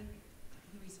that, I think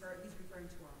he's referring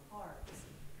to our hearts.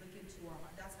 Look into our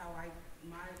heart. That's how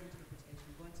my interpretation.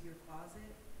 Go into your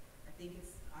closet. I think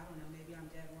it's, I don't know, maybe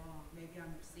I'm dead wrong. Maybe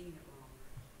I'm seeing it wrong.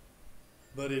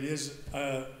 but it is,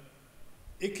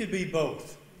 it could be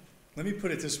both. Let me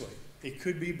put it this way. It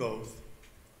could be both.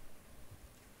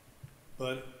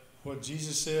 But what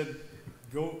Jesus said,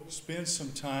 go spend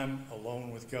some time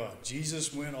alone with God.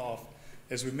 Jesus went off,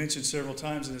 as we mentioned several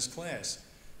times in this class,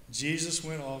 Jesus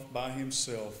went off by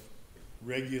himself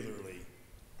regularly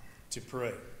to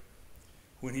pray.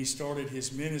 When he started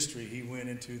his ministry, he went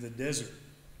into the desert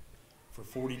for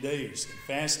 40 days and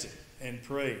fasted and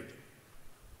prayed.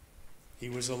 He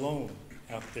was alone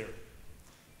out there.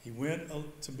 He went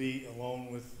to be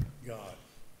alone with God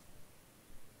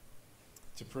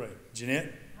to pray.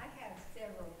 Jeanette? I have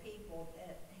several people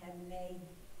that have made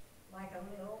like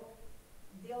a little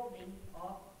building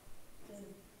off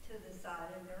to the side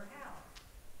of their house,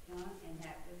 and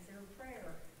that was their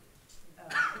prayer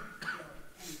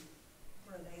and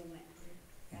where they went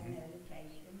to have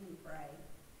meditation and pray.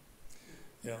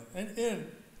 Yeah, and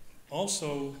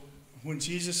also, when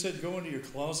Jesus said, go into your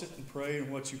closet and pray,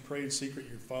 and what you pray in secret,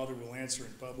 your Father will answer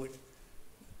in public,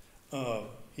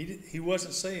 he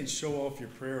wasn't saying show off your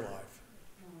prayer life.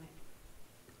 Right.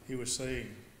 He was saying,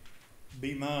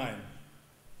 be mine.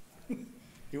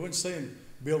 He wasn't saying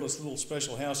build this little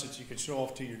special house that you can show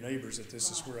off to your neighbors that this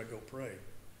is where I go pray.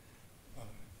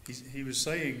 He was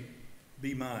saying,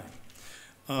 be mine.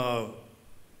 I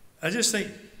just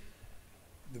think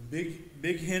the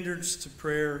big hindrance to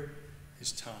prayer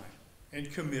is time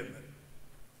and commitment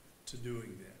to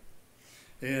doing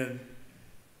that. And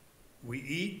we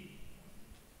eat,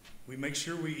 we make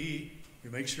sure we eat, we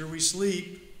make sure we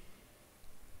sleep,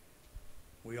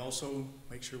 we also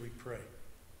make sure we pray.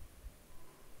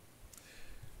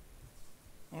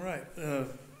 All right,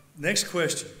 next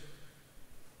question.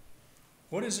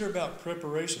 What is there about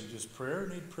preparation? Does prayer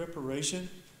need preparation?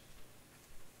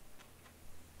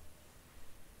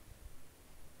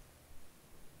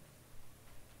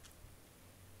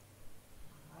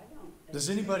 I don't think Does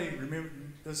anybody remember?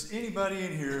 Does anybody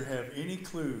in here have any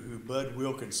clue who Bud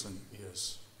Wilkinson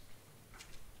is?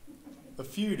 A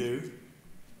few do.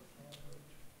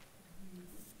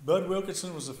 Bud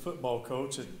Wilkinson was a football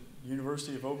coach at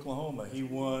University of Oklahoma. He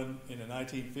won, in the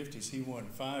 1950s, he won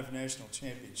 5 national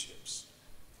championships.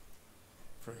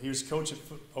 He was coach at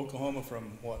Oklahoma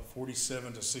from,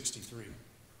 47 to 63.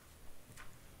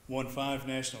 Won 5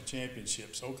 national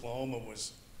championships. Oklahoma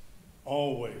was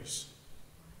always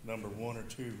number 1 or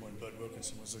 2 when Bud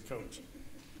Wilkinson was the coach.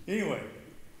 Anyway,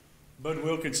 Bud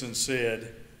Wilkinson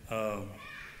said,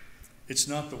 it's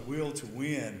not the will to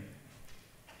win,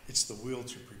 it's the will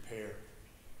to prepare.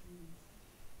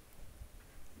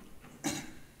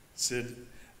 Said,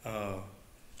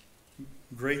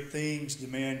 great things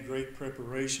demand great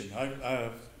preparation.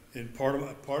 In part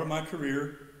of my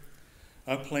career,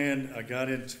 I got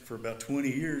into for about 20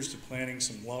 years to planning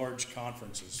some large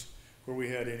conferences where we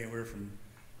had anywhere from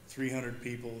 300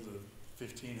 people to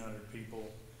 1,500 people,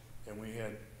 and we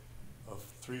had a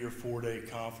 3 or 4 day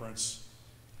conference.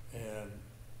 And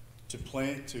to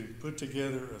put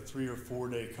together a 3 or 4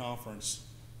 day conference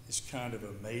is kind of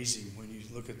amazing when you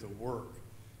look at the work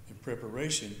and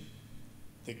preparation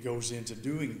that goes into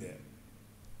doing that.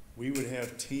 We would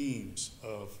have teams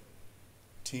of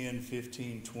 10,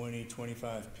 15, 20,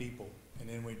 25 people, and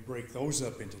then we'd break those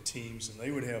up into teams, and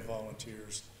they would have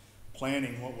volunteers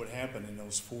planning what would happen in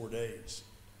those 4 days.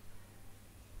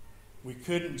 We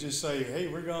couldn't just say, hey,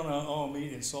 we're going to all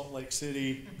meet in Salt Lake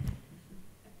City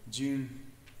June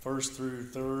 1st through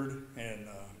 3rd and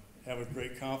have a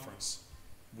great conference.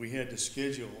 We had to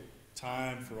schedule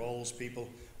time for all those people,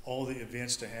 all the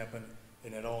events to happen,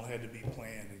 and it all had to be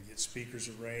planned and get speakers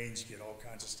arranged, get all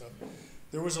kinds of stuff.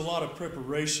 There was a lot of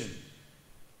preparation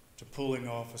to pulling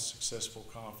off a successful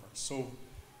conference. So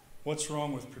what's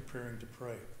wrong with preparing to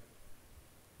pray?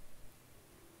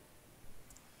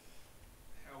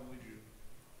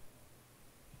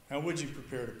 How would you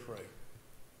prepare to pray?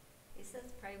 It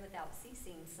says pray without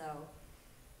ceasing, so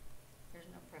there's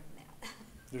no prep in that.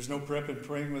 There's no prep in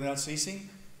praying without ceasing?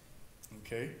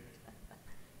 Okay.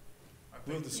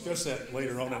 We'll discuss that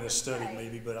later on in this study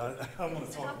maybe, but I want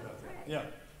to talk about that. Yeah.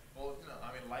 Well,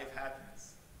 I mean, life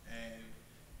happens, and,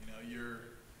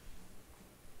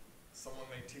 someone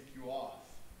may tick you off.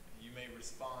 You may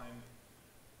respond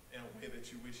in a way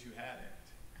that you wish you hadn't.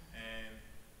 And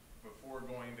before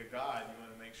going to God, you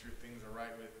want to make sure things are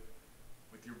right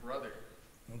with your brother.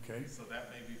 Okay. So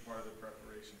that may be part of the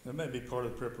preparation. That may be part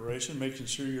of the preparation, making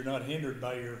sure you're not hindered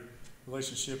by your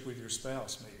relationship with your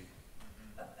spouse, maybe.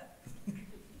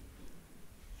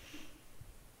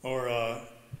 Or how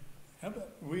about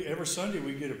every Sunday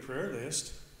we get a prayer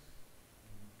list.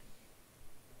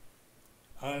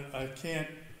 I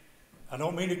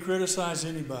don't mean to criticize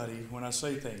anybody when I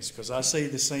say things, because I say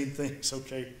the same things,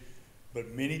 okay?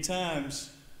 But many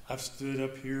times I've stood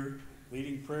up here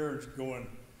leading prayers going,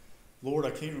 Lord,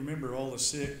 I can't remember all the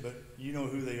sick, but you know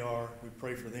who they are. We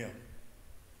pray for them.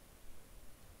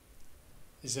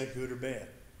 Is that good or bad?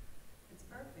 It's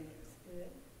perfect. It's good.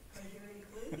 Because you're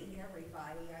including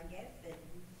everybody, I guess, that.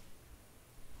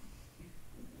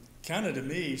 Kind of to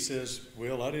me says,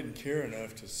 well, I didn't care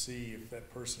enough to see if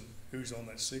that person who's on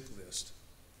that sick list.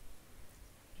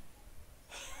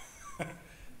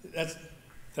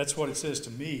 That's what it says to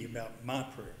me about my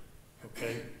prayer.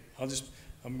 Okay?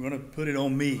 I'm going to put it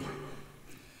on me.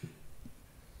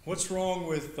 What's wrong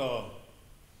with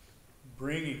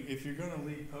if you're going to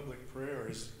lead public prayer,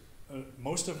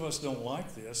 most of us don't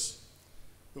like this,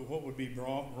 but what would be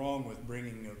wrong with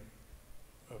bringing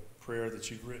a prayer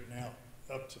that you've written out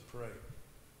up to pray?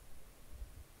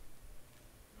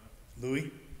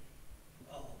 Louis?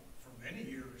 For many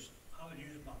years, I would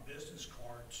use my business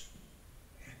cards,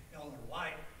 and on the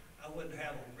right, I wouldn't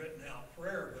have a written out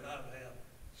prayer, but I would have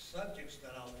subjects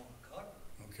that I want to cover.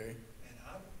 Okay. And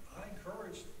I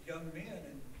encourage young men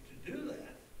to do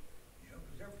that, because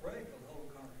they're praying for the whole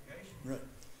congregation. Right.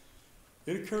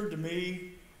 It occurred to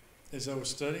me as I was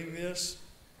studying this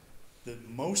that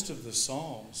most of the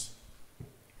Psalms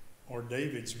are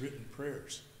David's written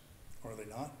prayers, are they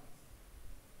not?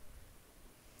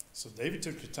 So David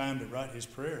took the time to write his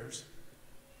prayers.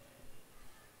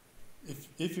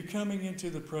 If you're coming into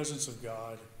the presence of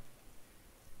God,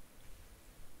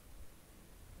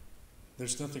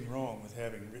 there's nothing wrong with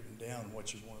having written down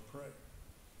what you want to pray.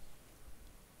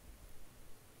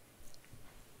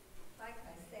 Like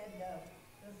I said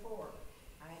before,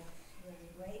 I was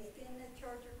raised in the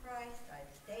Church of Christ, I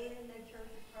stayed in the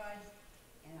Church of Christ,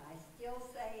 and I still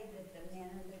say that the men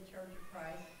of the Church of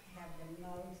Christ have the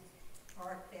most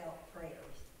heartfelt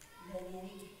prayers than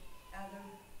any other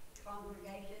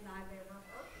congregation I've ever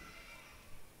heard.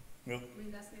 Well, I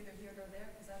mean, that's neither here nor there,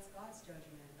 because that's God's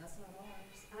judgment. That's not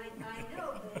ours. I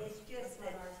know, but it's just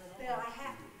that, I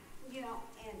have,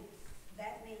 and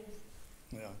that means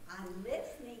yeah. I'm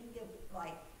listening to,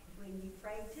 like, when you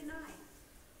prayed tonight.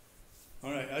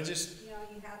 All right,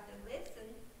 You have to listen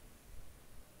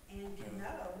and to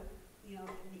know, you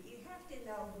have to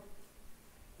know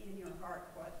in your heart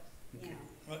what,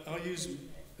 I'll use an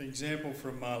example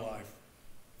from my life.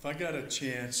 If I got a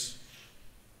chance,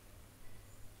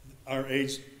 I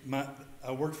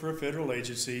worked for a federal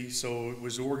agency, so it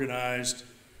was organized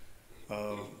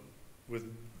with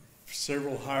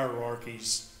several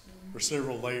hierarchies or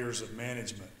several layers of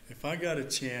management. If I got a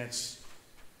chance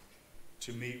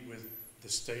to meet with the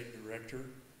state director,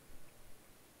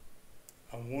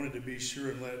 I wanted to be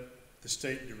sure and let the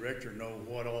state director know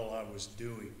what all I was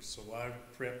doing. So I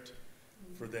prepped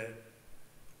for that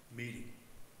meeting.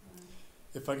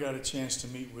 if I got a chance to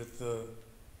meet with the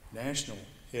national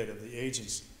head of the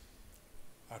agency,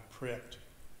 I prepped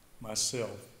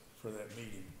myself for that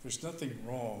meeting. There's nothing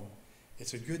wrong.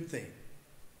 It's a good thing,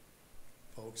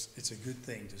 folks. It's a good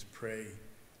thing to pray,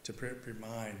 to prep your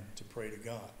mind to pray to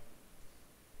God.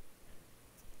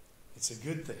 It's a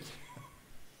good thing.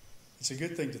 It's a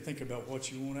good thing to think about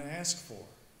what you want to ask for.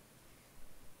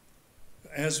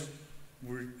 As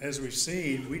we've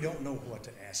seen, we don't know what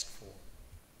to ask for.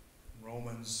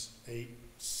 Romans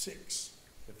 8:6,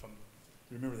 if I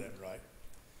remember that right.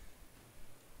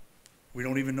 We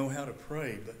don't even know how to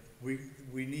pray, but we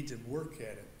need to work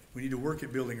at it. We need to work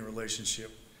at building a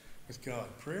relationship with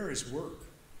God. Prayer is work.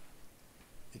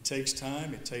 It takes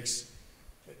time. It takes,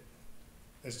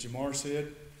 as Jamar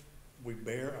said, we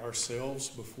bear ourselves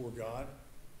before God.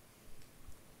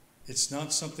 It's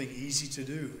not something easy to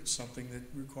do. It's something that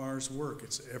requires work.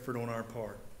 It's effort on our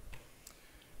part.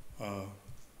 The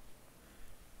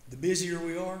busier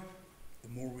we are, the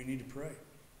more we need to pray.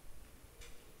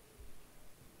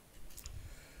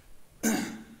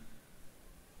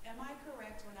 Am I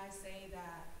correct when I say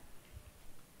that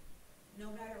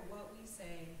no matter what we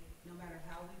say, no matter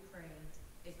how we pray,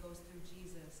 it goes through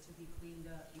Jesus to be cleaned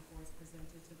up before it's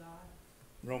presented to God?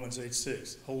 Romans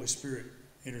 8:6. Holy Spirit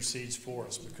intercedes for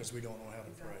us because we don't know how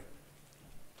to pray.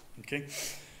 Okay?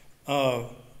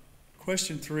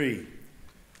 Question 3.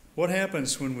 What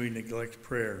happens when we neglect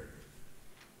prayer?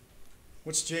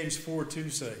 What's James 4:2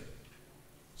 say?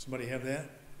 Somebody have that?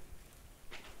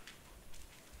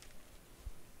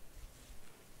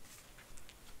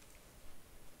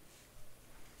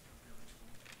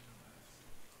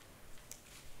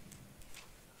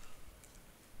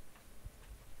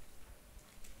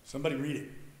 Somebody read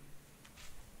it.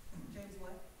 James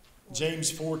what?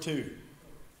 James 4:2.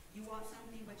 You want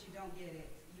something, but you don't get it.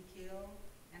 You kill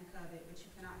and covet, but you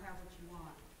cannot have what you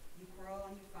want. You quarrel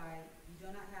and you fight. You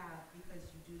do not have because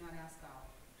you do not ask God.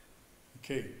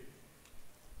 Okay.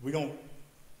 We don't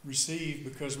receive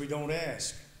because we don't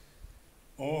ask.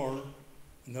 Or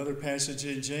another passage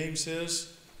in James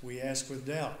says, we ask with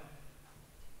doubt.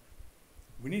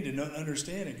 We need to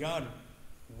understand that God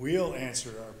will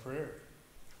answer our prayer.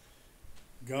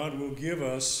 God will give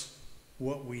us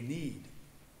what we need.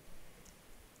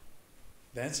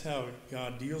 That's how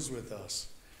God deals with us.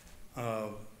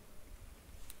 Our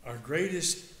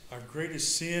greatest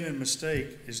sin and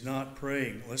mistake is not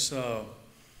praying. Let's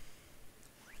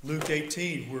Luke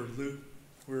 18,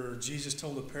 where Jesus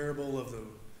told the parable of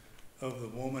the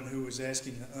woman who was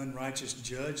asking the unrighteous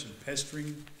judge and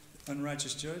pestering the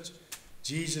unrighteous judge.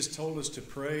 Jesus told us to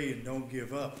pray and don't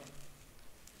give up.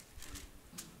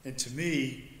 And to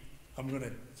me, I'm going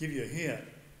to give you a hint.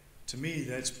 To me,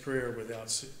 that's prayer without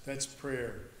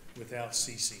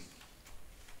ceasing.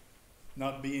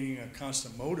 Not being a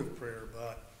constant mode of prayer,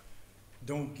 but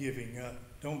don't give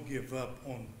up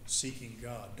on seeking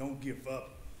God. Don't give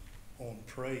up on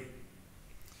praying.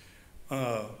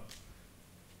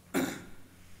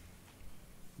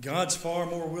 God's far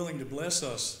more willing to bless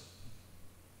us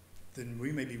than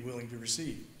we may be willing to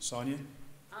receive. Sonia?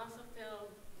 I also feel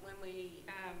when we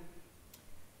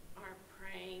are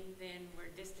praying, then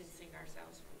we're distancing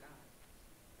ourselves from God.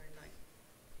 Or like,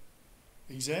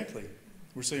 Exactly.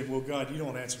 We're saying, well, God, you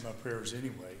don't answer my prayers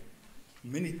anyway.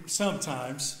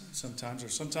 Sometimes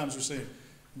we're saying,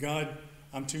 God,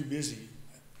 I'm too busy.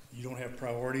 You don't have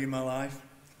priority in my life.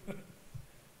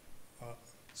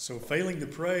 So failing to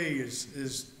pray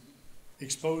is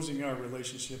exposing our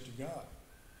relationship to God.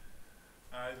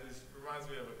 It just reminds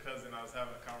me of a cousin. I was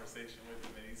having a conversation with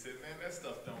him, and he said, man, that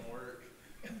stuff don't work.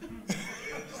 It's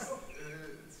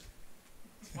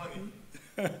funny.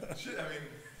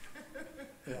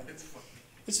 Yeah. It's funny.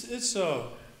 It's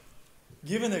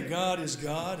given that God is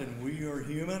God and we are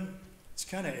human, it's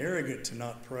kind of arrogant to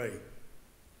not pray.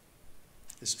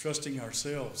 It's trusting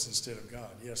ourselves instead of God.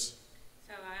 Yes?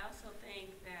 so I also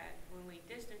think that when we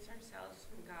distance ourselves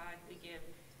from God, we give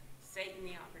Satan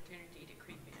the opportunity to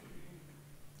creep in.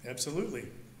 Absolutely.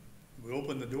 We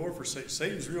open the door for Satan.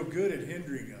 Satan's real good at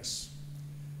hindering us.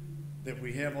 That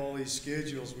we have all these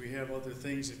schedules, we have other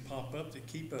things that pop up that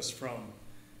keep us from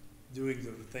doing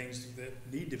the things that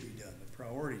need to be done, the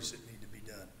priorities that need to be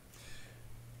done.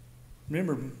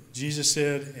 Remember, Jesus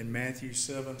said in Matthew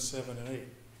 7:7 and 8,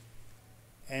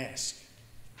 ask,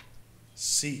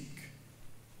 seek,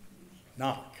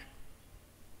 knock.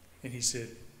 And he said,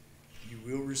 you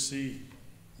will receive,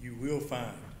 you will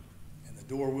find, and the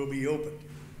door will be opened.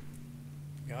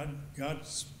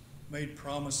 God's made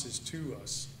promises to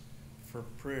us for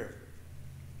prayer.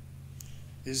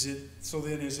 Is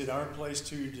it our place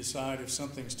to decide if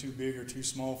something's too big or too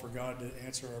small for God to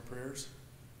answer our prayers?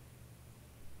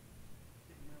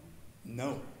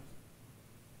 No.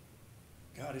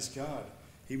 God is God.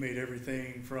 He made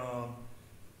everything from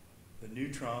the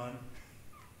neutron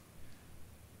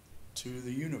to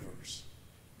the universe.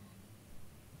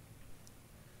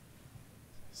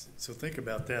 So think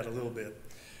about that a little bit.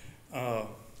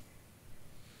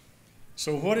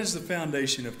 So what is the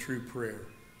foundation of true prayer?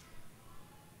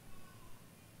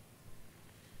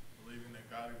 Believing that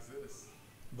God exists.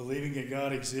 Believing that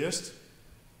God exists.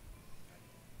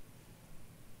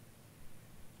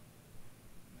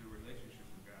 The relationship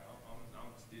with God.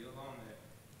 I'm still on that.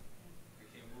 I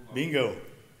can't move on. Bingo.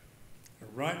 A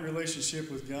right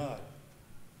relationship with God.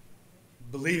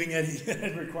 Believing that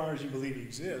it requires you believe He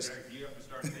exists. You have to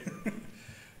start there.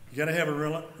 You got to have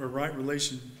a right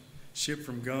relationship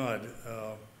from God.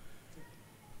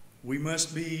 We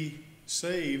must be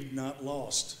saved, not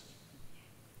lost.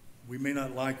 We may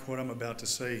not like what I'm about to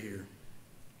say here.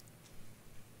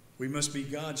 We must be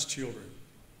God's children,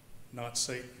 not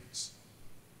Satan's.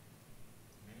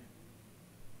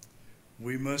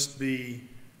 We must be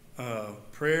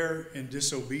prayer and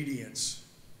disobedience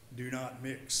do not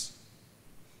mix.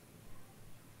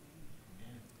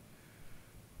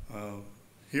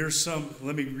 Here's some,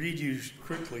 let me read you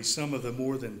quickly some of the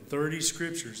more than 30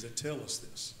 scriptures that tell us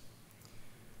this.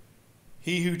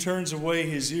 He who turns away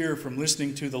his ear from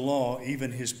listening to the law,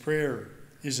 even his prayer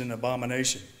is an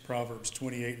abomination. Proverbs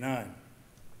 28:9.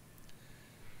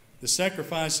 The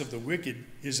sacrifice of the wicked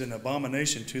is an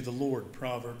abomination to the Lord.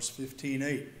 Proverbs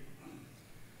 15:8.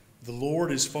 The Lord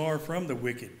is far from the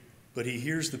wicked, but he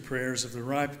hears the prayers of the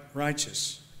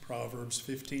righteous. Proverbs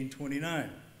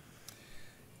 15:29.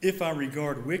 If I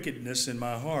regard wickedness in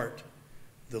my heart,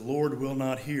 the Lord will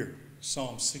not hear.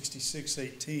 Psalm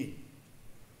 66:18.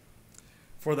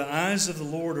 For the eyes of the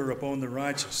Lord are upon the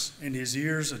righteous, and his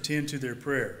ears attend to their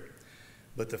prayer.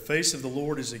 But the face of the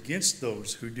Lord is against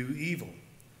those who do evil.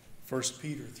 1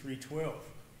 Peter 3:12.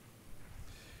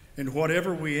 And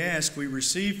whatever we ask, we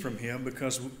receive from him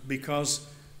because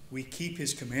we keep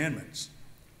his commandments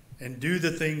and do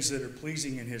the things that are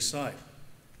pleasing in his sight.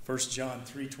 1 John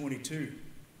 3:22.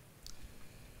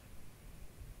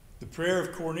 The prayer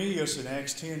of Cornelius in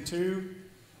Acts 10:2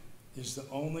 is the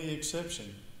only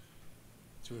exception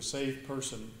to a saved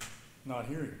person not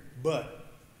hearing. But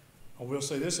I will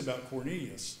say this about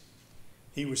Cornelius.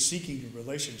 He was seeking a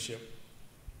relationship.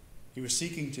 He was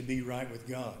seeking to be right with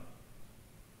God.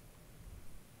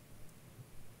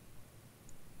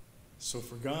 So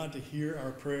for God to hear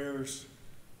our prayers,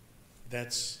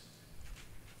 that's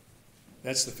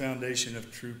the foundation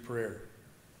of true prayer.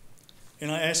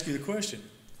 And I ask you the question,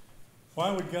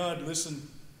 why would God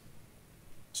listen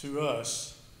to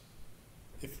us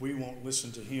if we won't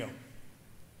listen to him?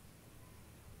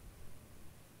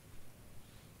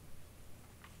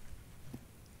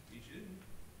 He shouldn't.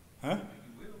 Huh? I think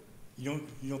he will.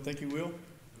 You don't think he will?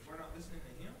 If we're not listening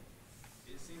to him,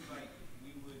 it seems like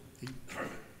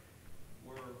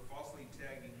we're falsely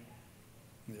tagging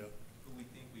Yeah. who we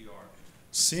think we are.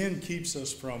 Sin keeps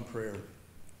us from prayer,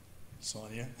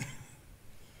 Sonia.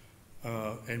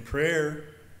 And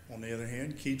prayer, on the other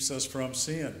hand, keeps us from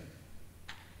sin.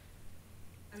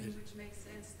 I mean, which makes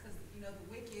sense, because, the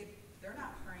wicked, they're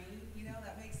not praying,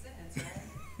 that makes sense, right?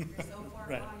 You're so far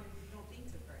Right. gone, you don't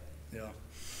think to pray. Yeah.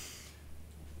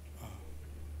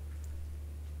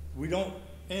 We don't,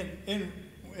 and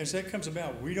as that comes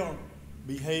about, we don't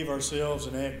behave ourselves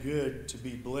and act good to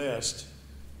be blessed.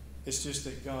 It's just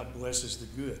that God blesses the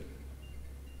good.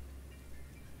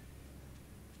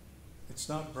 It's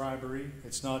not bribery.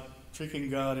 It's not tricking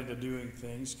God into doing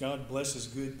things. God blesses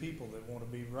good people that want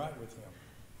to be right with him.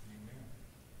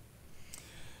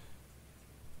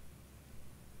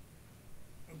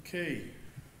 Okay.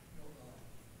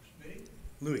 Smitty?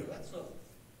 Louis. That's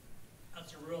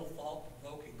a real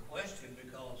thought-provoking question,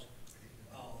 because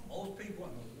most people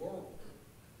in the world,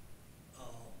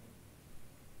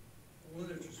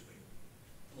 religious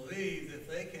people, believe that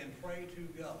they can pray to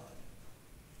God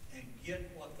and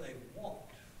get what they want.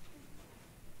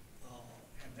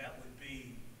 And that would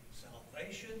be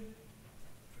salvation,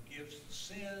 forgives the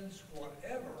sins,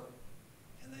 whatever,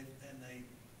 and they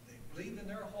believe in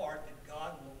their heart that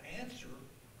God will answer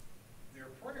their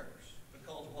prayers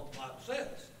because of what the Bible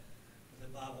says.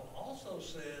 But the Bible also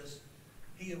says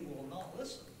he will not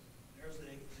listen. There's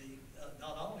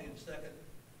not only in 2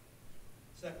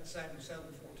 Samuel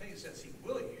 7:14 it says he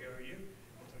will hear you,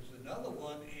 but there's another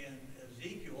one in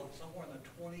Ezekiel, somewhere in the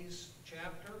 20th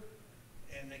chapter,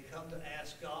 and they come to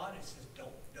ask God. It says,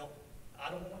 I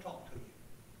don't want to talk to you.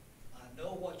 I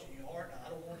know what's in your heart, and I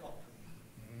don't want to talk to you.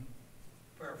 Mm-hmm.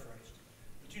 Paraphrased.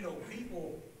 But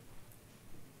people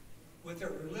with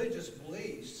their religious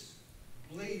beliefs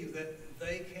believe that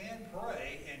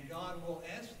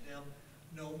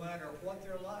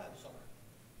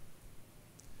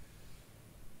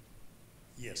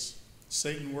Yes.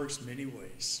 Satan works many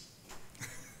ways.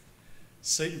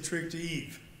 Satan tricked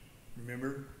Eve.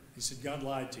 Remember? He said, God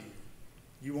lied to you.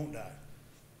 You won't die.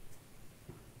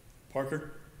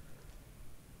 Parker?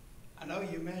 I know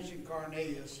you mentioned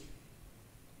Cornelius,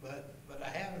 but I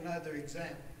have another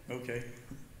example. Okay.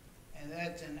 And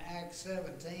that's in Acts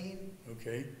 17,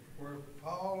 Okay. where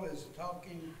Paul is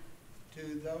talking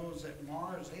to those at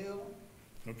Mars Hill,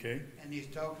 Okay. and he's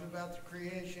talking about the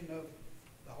creation of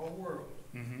the whole world.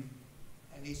 Mm-hmm.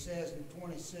 And he says in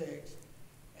 26,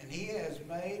 and he has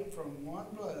made from one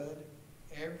blood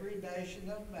every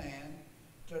nation of man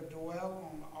to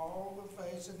dwell on all the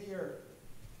face of the earth,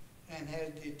 and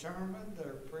has determined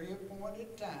their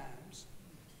pre-appointed times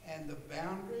and the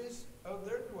boundaries of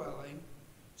their dwelling,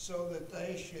 so that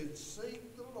they should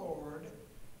seek the Lord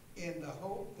in the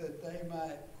hope that they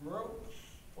might grope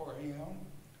for him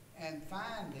and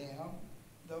find him,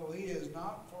 though he is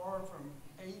not far from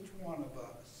each one of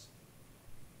us.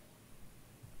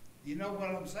 You know what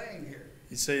I'm saying here?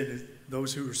 He's saying that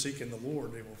those who are seeking the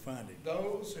Lord, they will find him.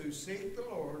 Those who seek the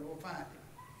Lord will find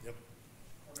him. Yep.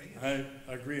 Cornelius.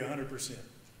 I agree 100%.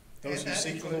 Those And who that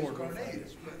seek the includes Lord will find him.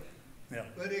 Cornelius, Yeah.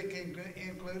 but it can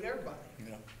include everybody.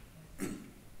 Yeah.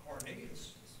 Cornelius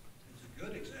is a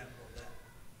good example of that.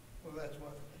 Well, that's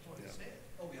what Yeah. it said.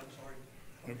 Oh, yeah, I'm sorry.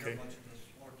 I don't Okay. care much of this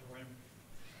auditorium.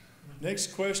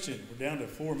 Next question. We're down to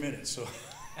 4 minutes. So,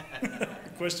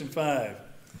 question 5.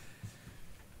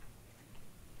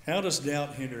 How does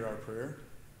doubt hinder our prayer?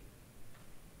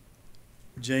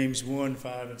 James 1,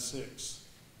 5, and 6.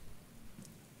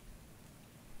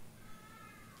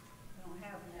 Don't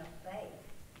have enough faith.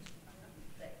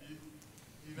 Faith.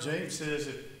 You know, James says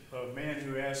that a man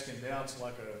who asks in doubt's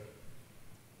like a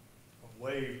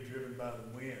wave driven by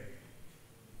the wind.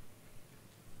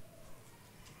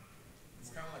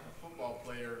 it's kind of like a football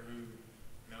player who,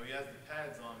 he has the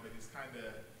pads on, but he's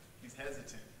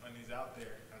hesitant when he's out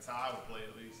there. That's how I would play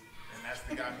at least. And that's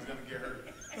the guy who's going to get hurt.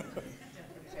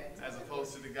 As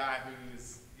opposed to the guy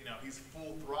who's, he's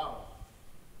full throttle.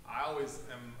 I always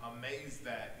am amazed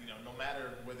that, no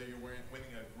matter whether you're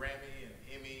winning a Grammy, an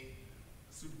Emmy,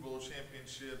 Super Bowl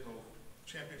championship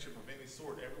of any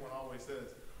sort, everyone always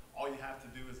says, all you have to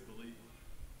do is believe.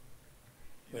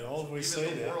 They always so say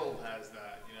even that. the world has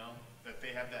that, that they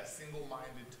have that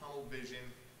single-minded tunnel vision.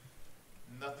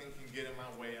 Nothing can get in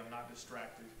my way. I'm not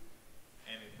distracted.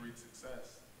 And it breeds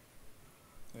success.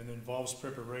 And it involves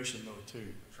preparation, though,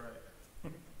 too.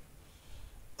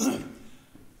 That's right.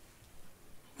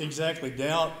 Exactly.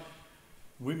 Doubt,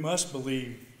 we must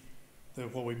believe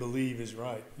that what we believe is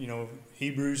right.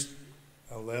 Hebrews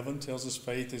 11 tells us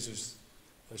faith is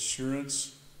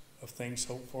assurance of things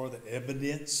hoped for, the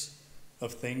evidence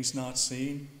of things not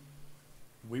seen.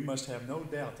 We must have no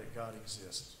doubt that God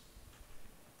exists,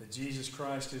 that Jesus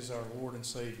Christ is our Lord and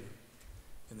Savior,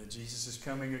 and that Jesus is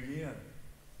coming again.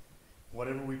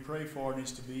 Whatever we pray for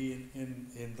needs to be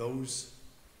in those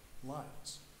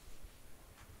lights,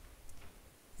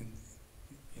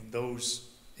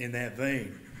 in that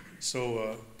vein.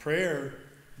 So prayer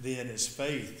then is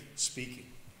faith speaking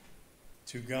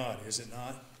to God, is it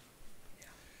not?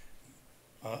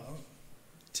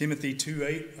 Timothy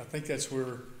 2:8, I think that's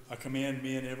where I command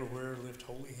men everywhere lift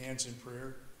holy hands in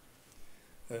prayer.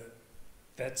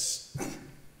 That's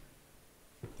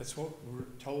what we're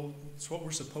told. It's what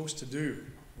we're supposed to do.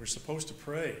 We're supposed to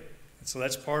pray, and so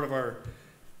that's part of our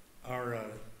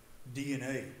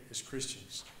DNA as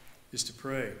Christians, is to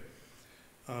pray.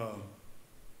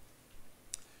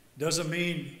 Doesn't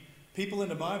mean people in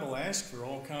the Bible ask for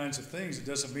all kinds of things. It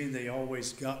doesn't mean they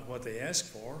always got what they asked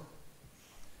for.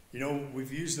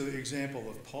 We've used the example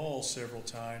of Paul several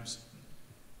times,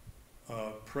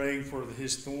 praying for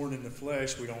his thorn in the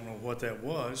flesh, we don't know what that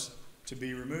was, to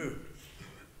be removed.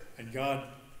 And God's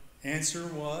answer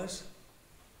was,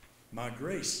 my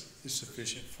grace is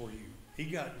sufficient for you. He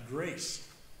got grace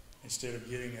instead of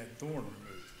getting that thorn removed.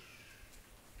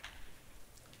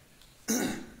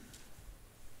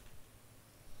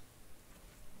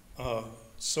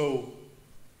 So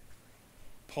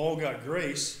Paul got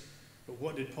grace, but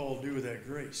what did Paul do with that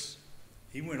grace?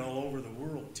 He went all over the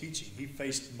world teaching. He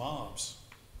faced mobs,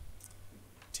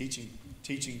 teaching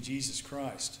Jesus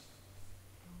Christ,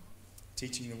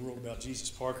 teaching the world about Jesus.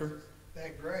 Parker?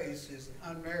 That grace is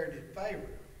unmerited favor.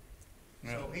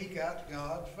 Yeah. So he got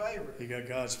God's favor. He got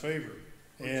God's favor.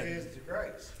 Which is the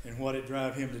grace. And what did it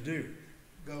drive him to do?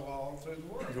 Go all through the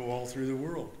world. Go all through the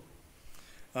world.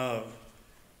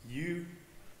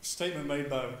 Statement made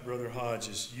by Brother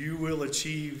Hodges, you will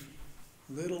achieve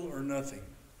little or nothing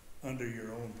under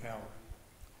your own power.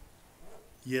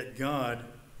 Yet God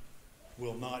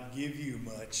will not give you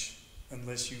much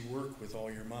unless you work with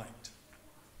all your might.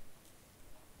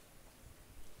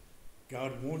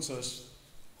 God wants us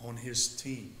on His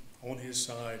team, on His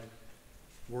side,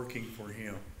 working for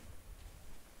Him.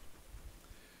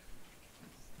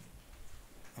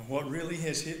 And what really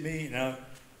has hit me, now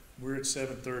we're at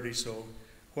 7:30, so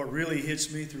what really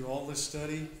hits me through all this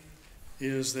study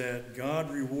is that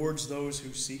God rewards those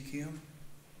who seek Him,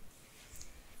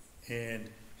 and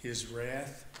His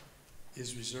wrath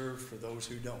is reserved for those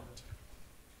who don't.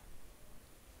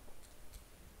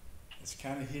 It's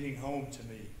kind of hitting home to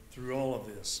me through all of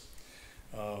this.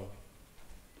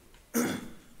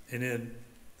 And then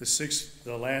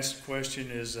the last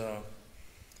question is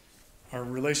our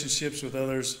relationships with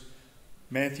others.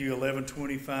 Matthew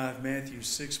 11:25, Matthew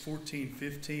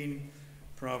 6:14-15,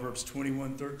 Proverbs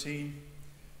 21:13.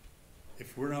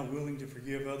 If we're not willing to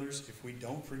forgive others, if we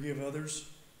don't forgive others,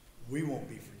 we won't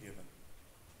be forgiven.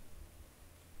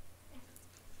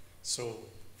 So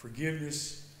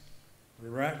forgiveness, the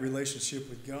right relationship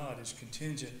with God is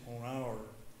contingent on our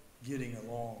getting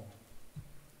along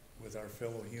with our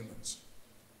fellow humans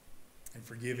and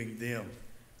forgiving them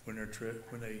when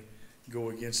they go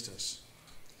against us.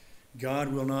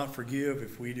 God will not forgive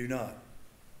if we do not.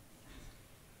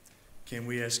 Can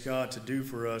we ask God to do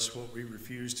for us what we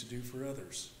refuse to do for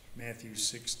others? Matthew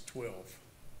 6:12.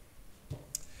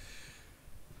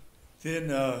 Then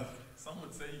some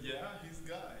would say, yeah, he's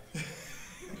God.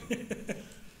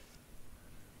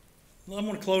 Well, I'm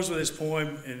going to close with this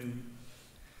poem and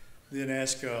then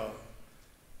ask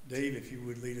Dave if you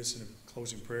would lead us in a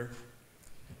closing prayer.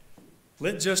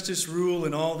 Let justice rule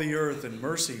in all the earth and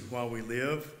mercy while we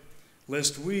live,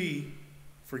 lest we,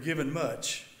 forgiven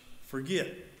much,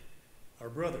 forget our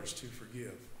brothers to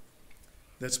forgive.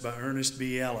 That's by Ernest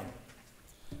B. Allen.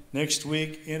 Next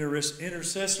week,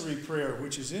 intercessory prayer,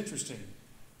 which is interesting.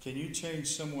 Can you change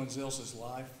someone else's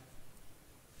life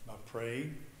by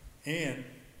praying? And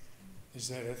is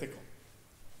that ethical?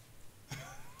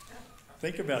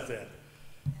 Think about that.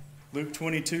 Luke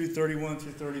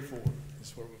 22:31-34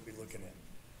 is what we'll be looking at.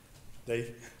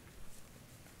 Dave?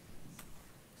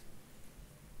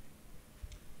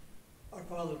 Our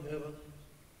Father in heaven,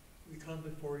 we come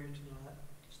before you tonight,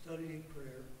 studying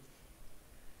prayer,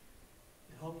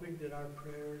 and hoping that our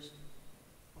prayers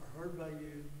are heard by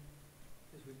you,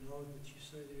 as we know that you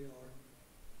say they are,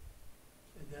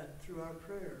 and that through our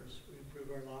prayers we improve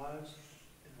our lives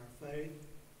and our faith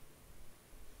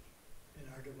and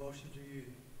our devotion to you.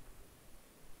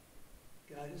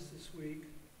 Guide us this week,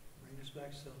 bring us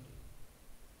back Sunday.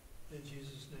 In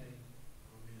Jesus' name,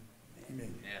 amen.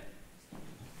 Amen. Yeah.